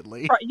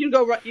immediately. Right,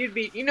 you'd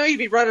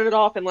be running it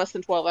off in less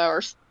than 12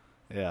 hours.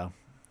 Yeah.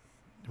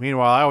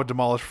 Meanwhile, I would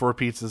demolish 4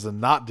 pizzas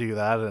and not do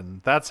that,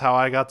 and that's how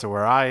I got to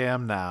where I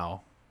am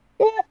now.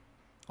 Yeah.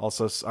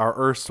 Also, our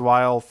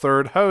erstwhile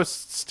third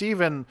host,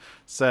 Steven,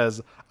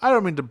 says, I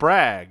don't mean to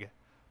brag,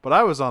 but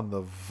I was on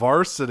the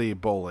varsity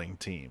bowling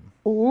team.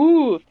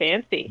 Ooh,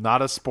 fancy.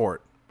 Not a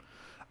sport.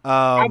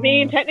 I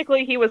mean,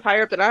 technically he was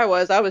higher up than I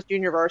was. I was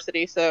junior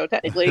varsity, so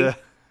technically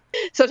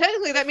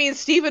that means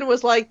Steven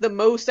was like the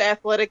most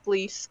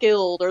athletically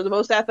skilled or the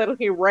most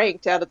athletically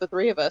ranked out of the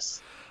 3 of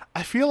us.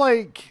 I feel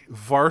like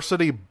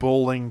varsity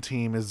bowling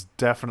team is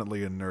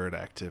definitely a nerd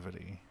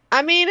activity.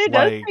 I mean, it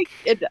does take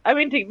it. I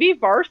mean, to be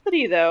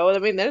varsity though, I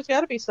mean, there's got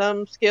to be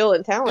some skill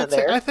and talent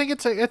there. I think it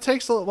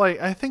takes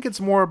I think it's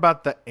more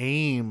about the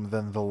aim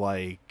than the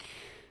like.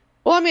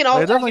 Well, I mean,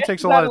 it definitely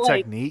takes a lot of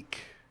technique.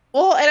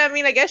 Well, and I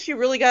mean, I guess you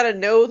really got to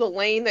know the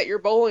lane that you're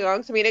bowling on.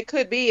 'Cause, I mean, it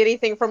could be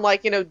anything from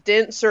like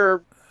dents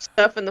or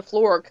stuff in the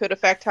floor could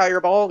affect how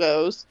your ball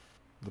goes.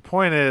 The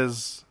point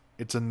is,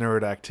 it's a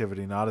nerd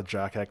activity, not a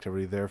jock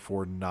activity.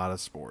 Therefore, not a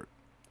sport.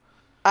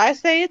 I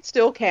say it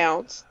still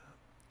counts.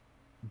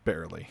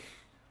 Barely.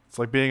 It's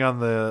like being on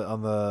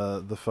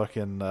the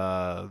fucking.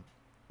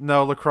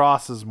 No,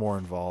 lacrosse is more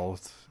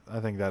involved. I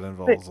think that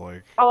involves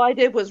like. All I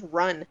did was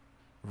run.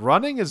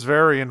 Running is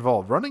very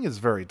involved. Running is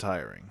very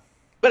tiring.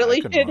 But at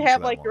least you didn't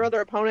have like your other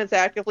opponents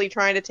actively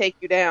trying to take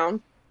you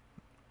down.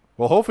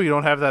 Well, hopefully you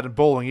don't have that in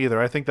bowling either.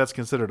 I think that's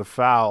considered a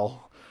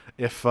foul.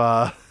 If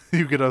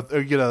you get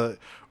a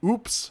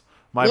oops,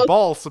 my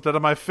ball slipped out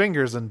of my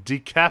fingers and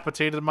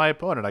decapitated my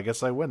opponent. I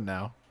guess I win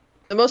now.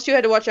 The most you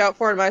had to watch out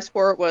for in my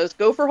sport was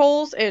gopher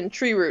holes and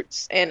tree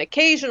roots, and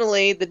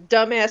occasionally the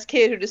dumbass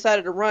kid who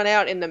decided to run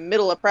out in the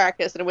middle of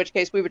practice, in which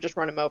case we would just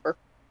run him over.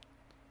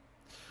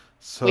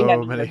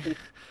 So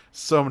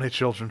many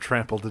children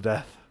trampled to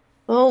death.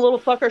 Oh, little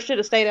fucker should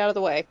have stayed out of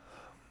the way.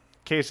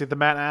 Casey the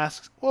Matt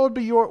asks, what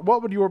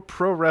would your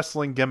pro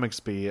wrestling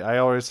gimmicks be? I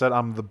always said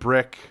I'm the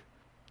brick,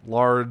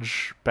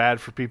 large, bad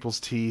for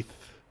people's teeth,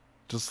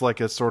 just like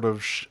a sort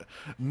of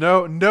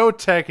no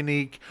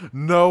technique,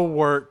 no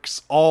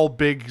works, all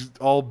big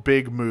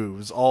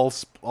moves,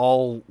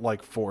 all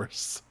like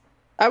force.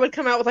 I would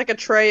come out with like a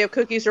tray of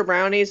cookies or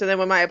brownies, and then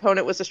when my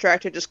opponent was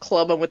distracted, just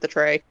club him with the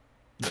tray.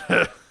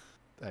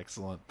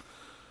 Excellent.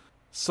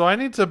 So I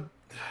need to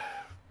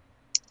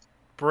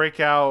break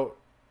out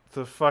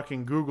the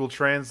fucking Google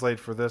Translate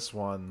for this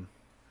one.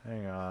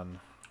 Hang on.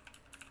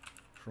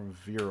 From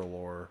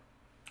Viralore.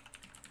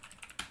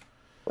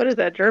 What is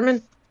that,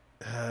 German?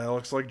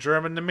 Looks like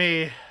German to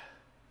me.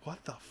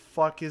 What the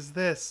fuck is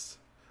this?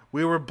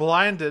 We were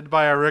blinded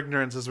by our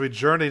ignorance as we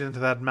journeyed into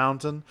that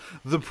mountain.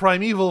 The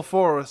primeval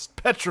forest,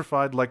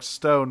 petrified like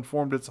stone,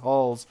 formed its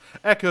halls,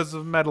 echoes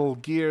of metal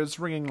gears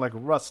ringing like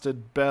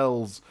rusted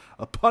bells.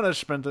 A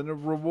punishment and a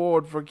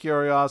reward for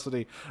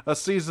curiosity. A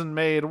season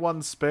made,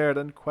 one spared,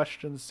 and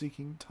questions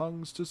seeking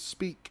tongues to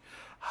speak.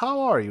 How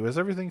are you? Is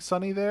everything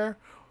sunny there?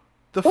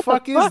 The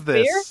fuck is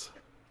this? Beer?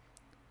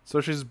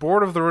 So she's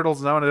bored of the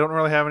riddles now, and I don't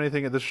really have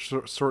anything at this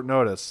short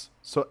notice.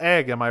 So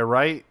egg, am I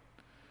right?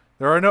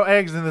 There are no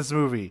eggs in this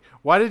movie.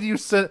 Why did you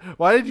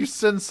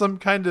send some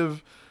kind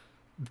of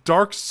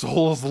Dark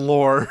Souls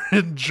lore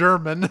in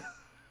German?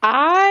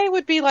 I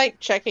would be like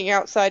checking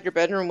outside your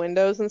bedroom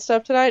windows and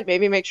stuff tonight.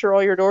 Maybe make sure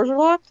all your doors are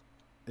locked.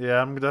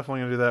 Yeah, I'm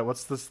definitely gonna do that.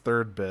 What's this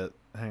third bit?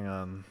 Hang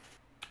on.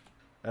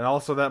 And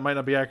also, that might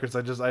not be accurate.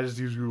 I just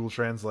use Google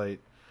Translate.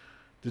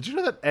 Did you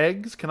know that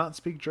eggs cannot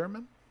speak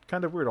German?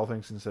 Kind of weird, all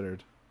things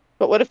considered.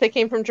 But what if they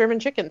came from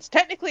German chickens?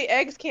 Technically,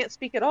 eggs can't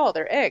speak at all.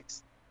 They're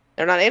eggs.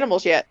 They're not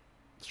animals yet.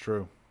 It's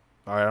true.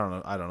 All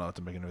right, I don't know what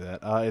to make of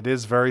that. It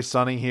is very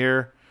sunny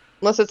here.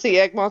 Unless it's the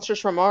egg monsters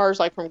from Mars,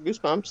 like from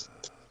Goosebumps.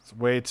 It's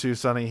way too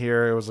sunny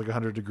here. It was like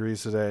 100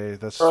 degrees today.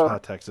 That's how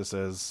Texas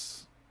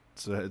is.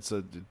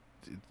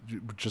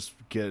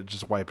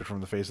 Just wipe it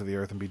from the face of the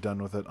earth and be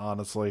done with it.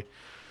 Honestly.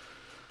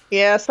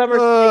 Yeah,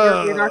 summer's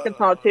here in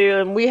Arkansas too,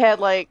 and we had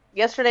like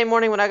yesterday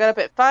morning when I got up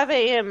at 5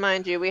 a.m.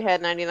 Mind you, we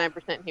had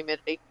 99%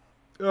 humidity.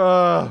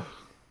 God.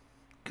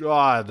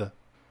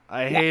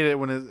 I hate it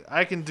when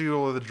I can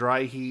deal with the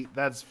dry heat.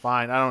 That's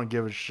fine. I don't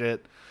give a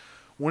shit.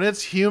 When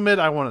it's humid,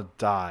 I want to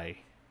die.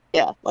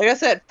 Yeah, like I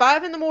said,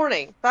 5 in the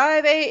morning,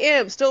 5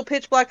 a.m., still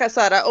pitch black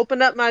outside. I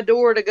opened up my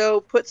door to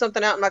go put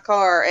something out in my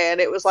car, and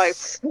it was like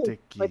like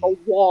a Sticky.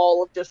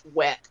 wall of just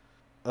wet.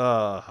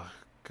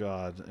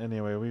 God.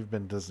 Anyway, we've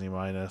been Disney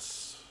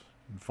Minus.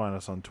 You can find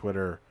us on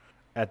Twitter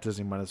at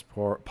Disney Minus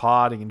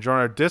Pod. You can join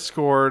our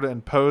Discord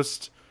and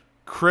post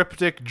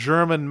cryptic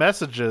German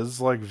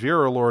messages like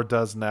Viralore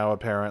does now,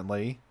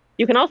 apparently.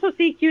 You can also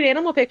see cute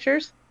animal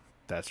pictures.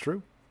 That's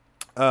true.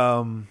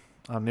 I'm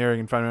Neri.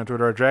 You can find me on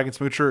Twitter at Dragon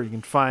Smoocher. You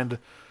can find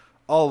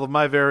all of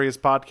my various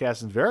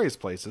podcasts in various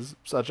places,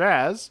 such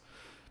as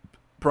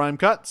Prime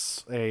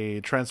Cuts, a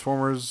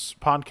Transformers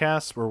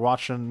podcast. We're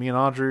watching, me and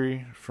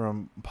Audrey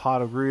from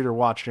Pod of Greed are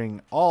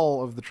watching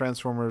all of the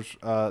Transformers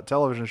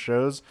television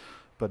shows,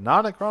 but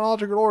not in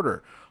chronological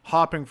order,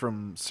 hopping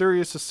from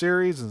series to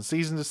series and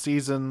season to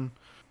season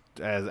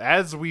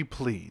as we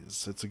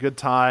please. It's a good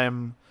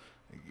time.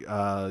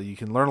 You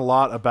can learn a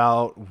lot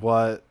about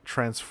what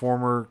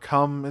Transformer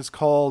Come is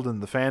called in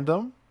the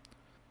fandom.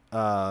 If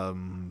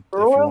you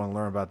want to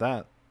learn about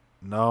that.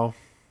 No,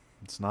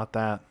 it's not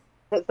that.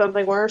 It's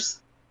something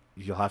worse.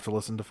 You'll have to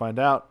listen to find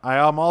out. I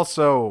am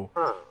also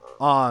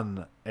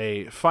on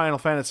a Final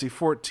Fantasy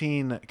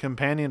XIV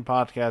companion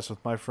podcast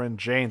with my friend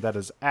Jane. That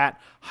is at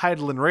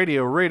Heidelin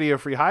Radio, Radio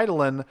Free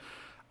Heidelin.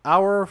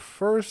 Our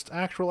first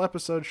actual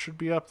episode should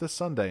be up this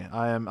Sunday.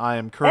 I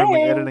am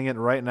currently editing it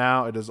right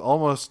now. It is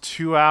almost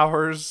 2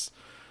 hours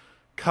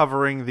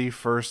covering the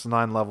first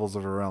 9 levels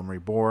of A Realm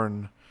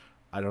Reborn.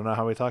 I don't know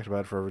how we talked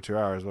about it for over 2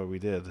 hours, but we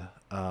did.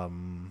 So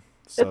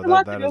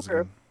that is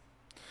good.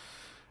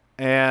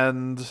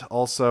 And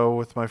also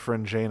with my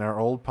friend Jane, our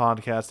old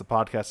podcast, the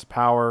Podcast of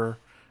Power,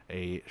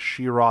 a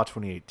She-Ra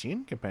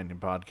 2018 companion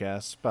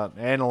podcast about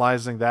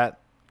analyzing that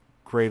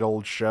great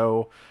old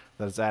show.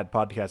 That is at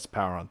Podcast of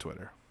Power on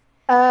Twitter.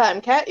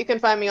 I'm Kat. You can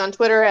find me on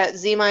Twitter at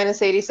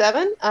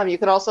Z-87. You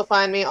can also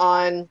find me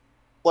on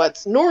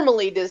what's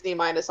normally Disney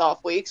Minus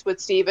Off Weeks with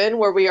Steven,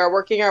 where we are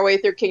working our way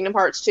through Kingdom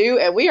Hearts 2,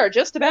 and we are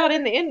just about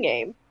in the end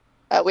game.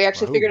 We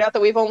actually figured out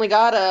that we've only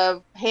got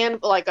a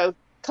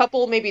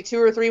couple, maybe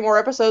 2 or 3 more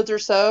episodes or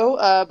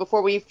so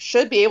before we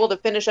should be able to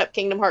finish up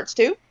Kingdom Hearts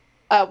 2.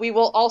 We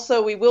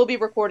will be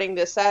recording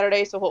this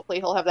Saturday, so hopefully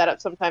he'll have that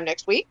up sometime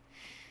next week.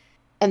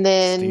 And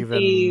then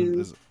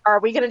are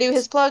we going to do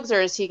his plugs,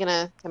 or is he going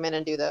to come in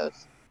and do those?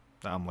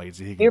 I'm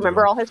lazy. Do you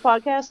remember all his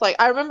podcasts? Like,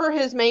 I remember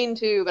his main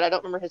 2, but I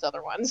don't remember his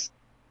other ones.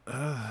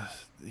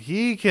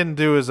 He can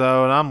do his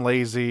own. I'm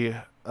lazy.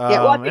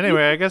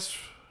 Anyway, I guess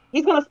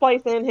he's going to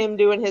splice in him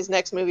doing his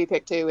next movie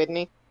pick too, isn't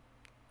he?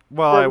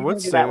 Well, I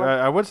would say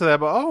that,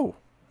 but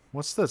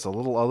what's this? A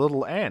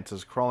little ant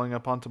is crawling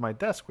up onto my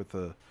desk with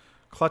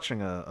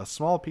clutching a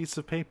small piece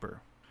of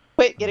paper.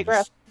 Wait, get it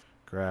grasped.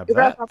 Grab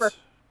that,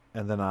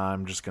 and then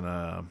I'm just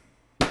gonna.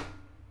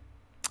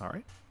 All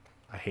right,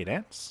 I hate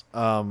ants.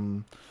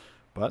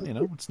 But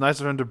it's nice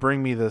of him to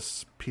bring me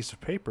this piece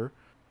of paper.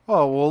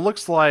 Oh well, it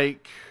looks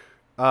like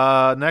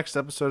next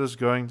episode is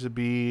going to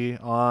be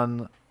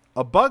on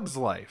A Bug's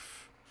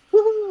Life.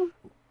 Woo-hoo.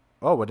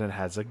 Oh, and it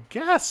has a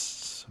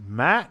guest,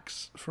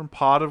 Max from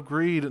Pod of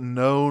Greed,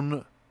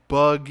 known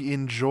bug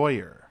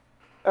enjoyer.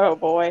 Oh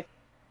boy.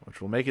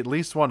 Which will make at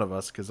least one of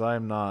us, because I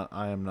am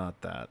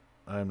not that.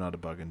 I am not a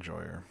bug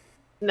enjoyer.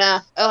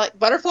 Nah,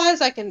 butterflies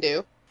I can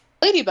do.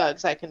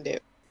 Ladybugs I can do.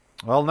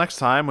 Well, next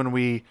time when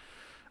we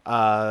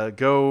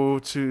go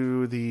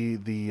to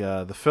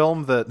the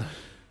film that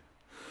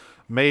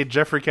made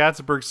Jeffrey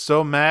Katzenberg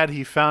so mad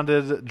he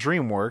founded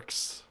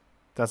DreamWorks.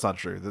 That's not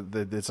true.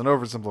 It's an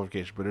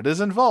oversimplification, but it is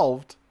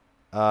involved.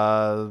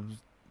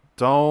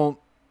 Don't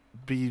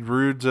be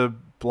rude to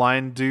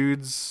blind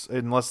dudes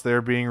unless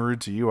they're being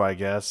rude to you, I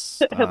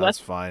guess. That's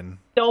fine.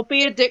 Don't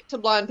be a dick to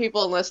blind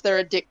people unless they're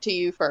a dick to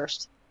you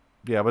first.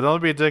 Yeah, but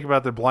don't be a dick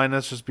about their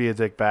blindness. Just be a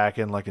dick back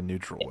in like a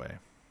neutral way.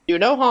 Do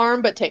no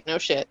harm, but take no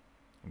shit.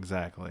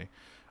 Exactly.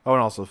 Oh,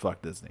 and also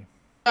fuck Disney.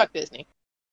 Fuck Disney.